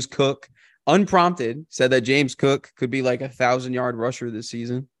James Cook, unprompted, said that James Cook could be like 1,000-yard rusher this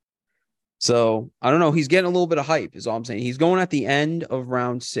season. So, I don't know. He's getting a little bit of hype is all I'm saying. He's going at the end of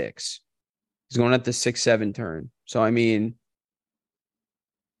round 6. He's going at the 6-7 turn. So, I mean,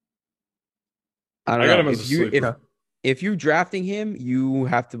 I don't know. If you're drafting him, you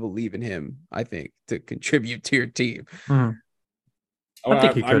have to believe in him, I think, to contribute to your team. Mm-hmm. I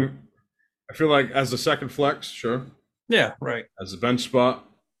think he could. I feel like as a second flex, sure. Yeah, right. As a bench spot,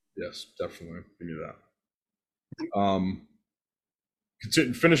 yes, definitely. Give me that.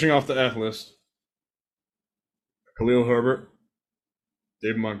 Finishing off the F list, Khalil Herbert,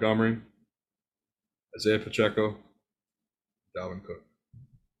 David Montgomery, Isaiah Pacheco, Dalvin Cook.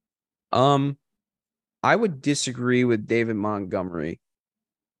 I would disagree with David Montgomery.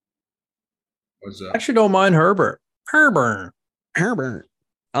 What's that? I actually don't mind Herbert. Herbert.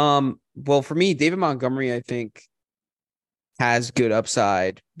 Well, for me, David Montgomery, I think, has good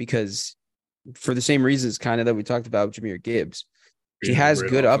upside because for the same reasons kind of that we talked about Jahmyr Gibbs. He has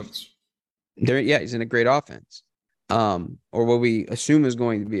good there. Yeah, he's in a great offense. Or what we assume is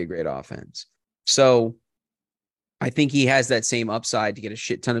going to be a great offense. So I think he has that same upside to get a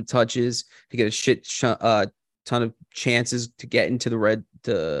shit ton of touches, to get a ton of chances to get into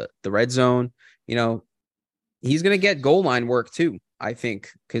the red zone. He's going to get goal line work too, I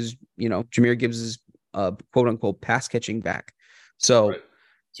think, because, Jahmyr Gibbs is quote unquote pass catching back. So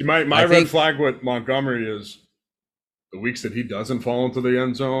see, my red flag with Montgomery is the weeks that he doesn't fall into the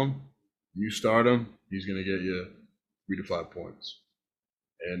end zone, you start him, he's going to get you 3 to 5 points.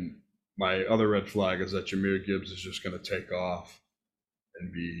 And my other red flag is that Jahmyr Gibbs is just going to take off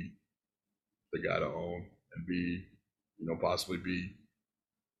and be the guy to own and be, possibly be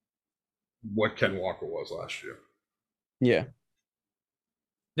what Ken Walker was last year. Yeah.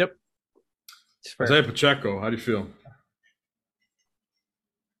 Yep. Isaiah Pacheco, how do you feel?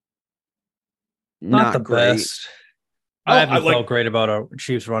 Not the great. Best. I haven't felt great about a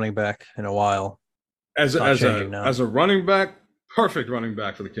Chiefs running back in a while. as It's not as changing a now. as a running back, perfect running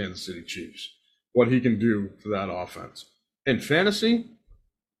back for the Kansas City Chiefs. What he can do for that offense in fantasy,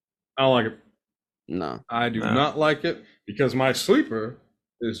 I don't like it. No. I do No. not like it because my sleeper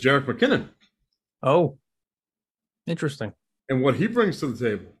is Jerick McKinnon Oh, interesting. and what he brings to the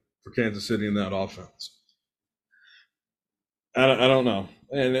table for Kansas City in that offense. I don't know.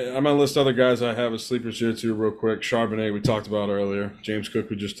 And I'm going to list other guys I have as sleepers here too, real quick. Charbonnet, we talked about earlier. James Cook,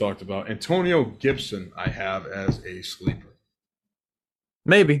 we just talked about. Antonio Gibson, I have as a sleeper.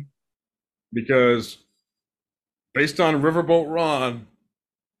 Maybe. Because based on Riverboat Ron,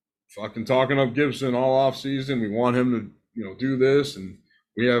 fucking talking up Gibson all offseason, we want him to, do this. And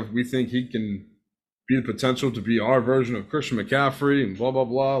we think he can be the potential to be our version of Christian McCaffrey and blah, blah,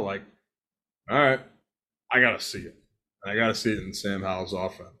 blah. Like, all right, I got to see it. I got to see it in Sam Howell's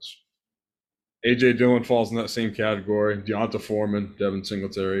offense. A.J. Dillon falls in that same category. Deonta Foreman, Devin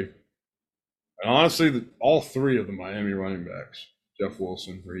Singletary. And honestly, all three of the Miami running backs, Jeff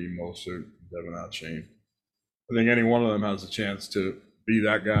Wilson, Raheem Mostert, Devin Achane, I think any one of them has a chance to be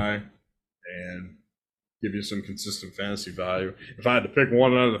that guy and give you some consistent fantasy value. If I had to pick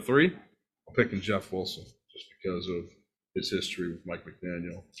one out of the three, I'm picking Jeff Wilson just because of his history with Mike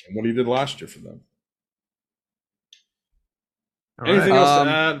McDaniel and what he did last year for them. Anything else to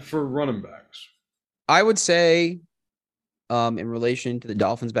add for running backs? I would say, in relation to the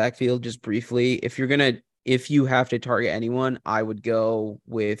Dolphins backfield, just briefly, if you have to target anyone, I would go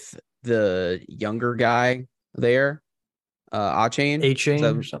with the younger guy there, Achane. A-Chain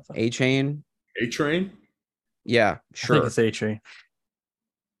or something. A-Chain. A-Train? Yeah, sure. I think it's A-Chain.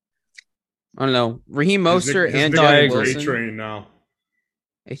 I don't know. Raheem Mostert and Jared Wilson. A-Train now.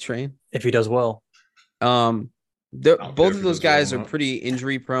 A-Train. If he does well. Both of those guys are pretty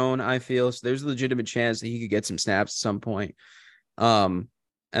injury prone, I feel. So there's a legitimate chance that he could get some snaps at some point. And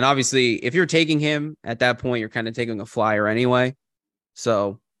obviously, if you're taking him at that point, you're kind of taking a flyer anyway.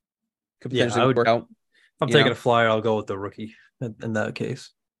 So could potentially work out. If I'm taking a flyer, I'll go with the rookie in that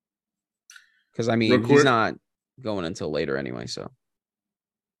case. Because I mean, he's not going until later anyway. So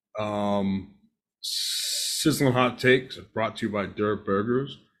sizzling hot takes brought to you by Dirt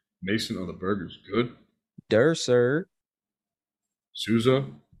Burgers. Mason, are the burgers good? Dirt, sir. Souza,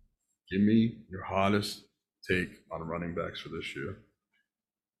 give me your hottest take on running backs for this year.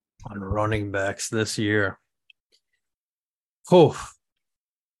 On running backs this year. Oh.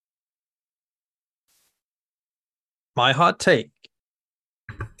 My hot take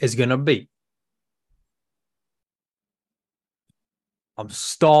is going to be I'm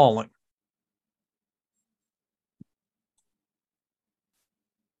stalling.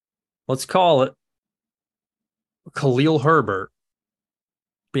 Let's call it Khalil Herbert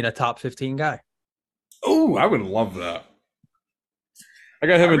being a top 15 guy. Oh, I would love that. I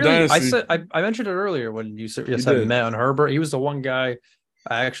got him in Dynasty. I mentioned it earlier when you said Matt and Herbert. He was the one guy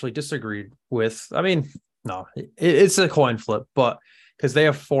I actually disagreed with. I mean, no, it's a coin flip, but because they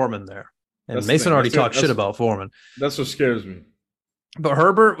have Foreman there. And Mason already talked shit about Foreman. That's what scares me. But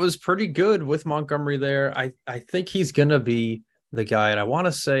Herbert was pretty good with Montgomery there. I think he's going to be the guy. And I want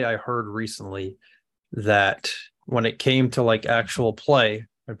to say I heard recently that when it came to like actual play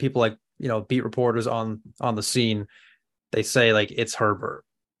and people like, beat reporters on the scene, they say like it's Herbert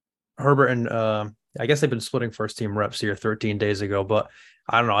and I guess they've been splitting first team reps here 13 days ago, but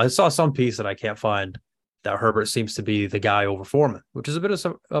I don't know. I saw some piece that I can't find that Herbert seems to be the guy over Foreman, which is a bit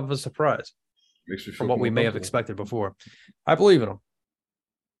of a surprise from what we may have expected before. I believe in him.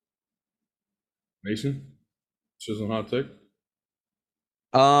 Mason, sizzling hot take.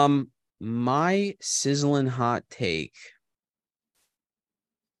 My sizzling hot take.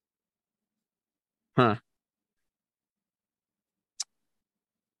 Huh.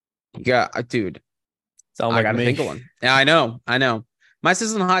 Yeah, dude. I gotta think of one. Yeah, I know. My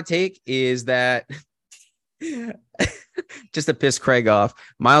sizzling hot take is that just to piss Craig off,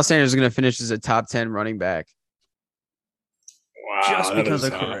 Miles Sanders is gonna finish as a top 10 running back. Wow, just because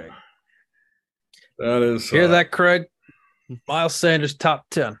of Craig. That is hear that, Craig? Miles Sanders top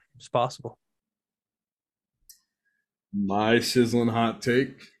 10. It's possible. My sizzling hot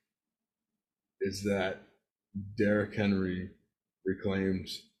take is that Derrick Henry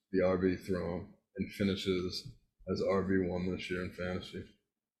reclaims the RB throne and finishes as RB1 this year in fantasy.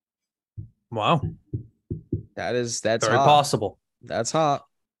 Wow. That's very hot. Possible. That's hot.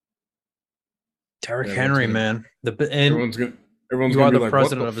 Derrick Henry, man. Everyone's gonna you are be the like,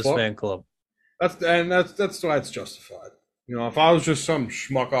 president of his fan club. That's why it's justified. If I was just some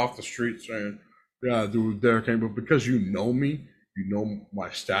schmuck off the street saying, yeah, dude, Derrick Henry, but because you know me, you know my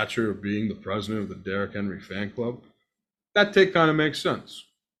stature of being the president of the Derrick Henry fan club, that take kind of makes sense.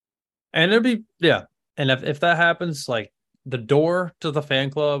 And it'd be, And if that happens, like the door to the fan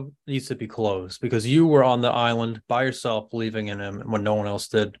club needs to be closed because you were on the island by yourself, believing in him when no one else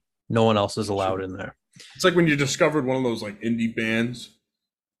did. No one else is allowed in there. It's like when you discovered one of those like indie bands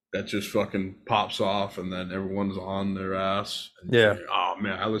that just fucking pops off and then everyone's on their ass. And Yeah. say, oh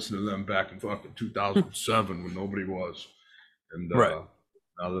man, I listened to them back in fucking 2007 when nobody was. And Right.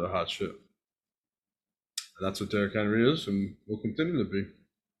 now they're the hot shit. And that's what Derrick Henry is and will continue to be.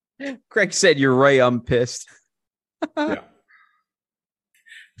 Craig said, "You're right. I'm pissed." Yeah.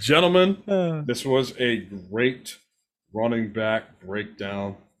 Gentlemen, this was a great running back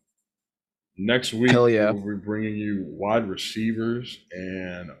breakdown. Next week, Hell yeah. we'll be bringing you wide receivers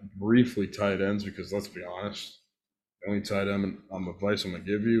and briefly tight ends because let's be honest, the only tight end advice I'm going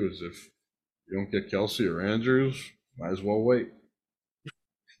to give you is if you don't get Kelsey or Andrews, might as well wait. You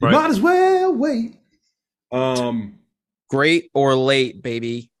Right. might as well wait. Great or late,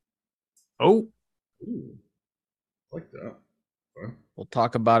 baby. Oh, Ooh, like that. Okay. We'll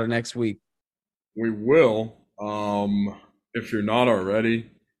talk about it next week. We will. If you're not already,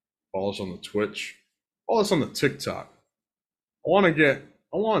 follow us on the Twitch. Follow us on the TikTok. I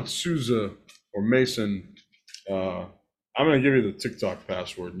want Souza or Mason. I'm going to give you the TikTok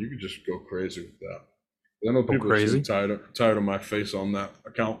password, and you can just go crazy with that. I know people are getting tired of my face on that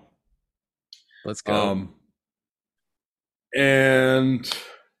account. Let's go. And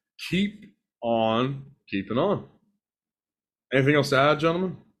keep on keeping on. Anything else to add,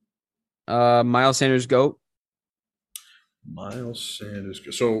 gentlemen? Miles Sanders GOAT. Miles Sanders.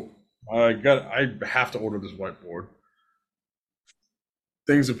 So I have to order this whiteboard.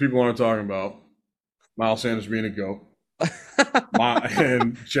 Things that people aren't talking about. Miles Sanders being a GOAT.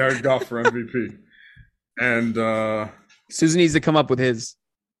 And Jared Goff for MVP. And Susan needs to come up with his.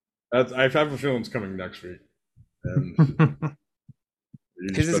 I have a feeling it's coming next week. And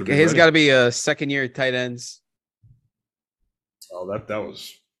his got to be a second-year tight ends. Oh,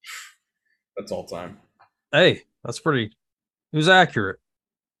 that's all time. Hey, that's pretty. It was accurate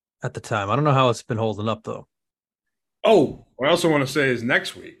at the time. I don't know how it's been holding up though. Oh, what I also want to say is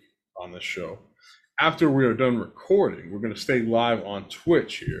next week on this show, after we are done recording, we're going to stay live on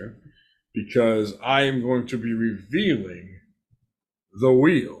Twitch here because I am going to be revealing the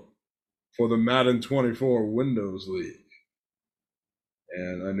wheel for the Madden 24 Windows League.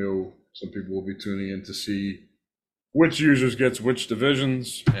 And I know some people will be tuning in to see which users gets which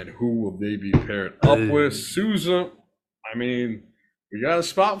divisions and who will they be paired up with. Souza, I mean, we got a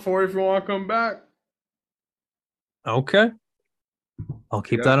spot for you if you want to come back. Okay. I'll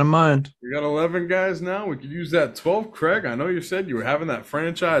keep that in mind. We got 11 guys now. We could use that 12. Craig, I know you said you were having that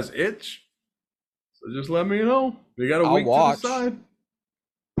franchise itch. So just let me know. We got a week to decide.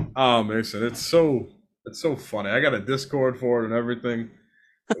 Oh, Mason, it's so funny. I got a Discord for it and everything.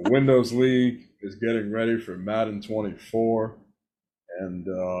 The Windows League is getting ready for Madden 24. And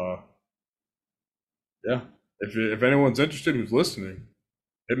yeah, if anyone's interested who's listening,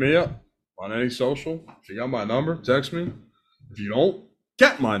 hit me up on any social. If you got my number, text me. If you don't,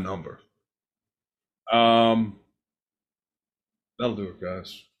 get my number. That'll do it,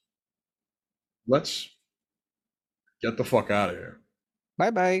 guys. Let's get the fuck out of here.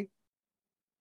 Bye-bye.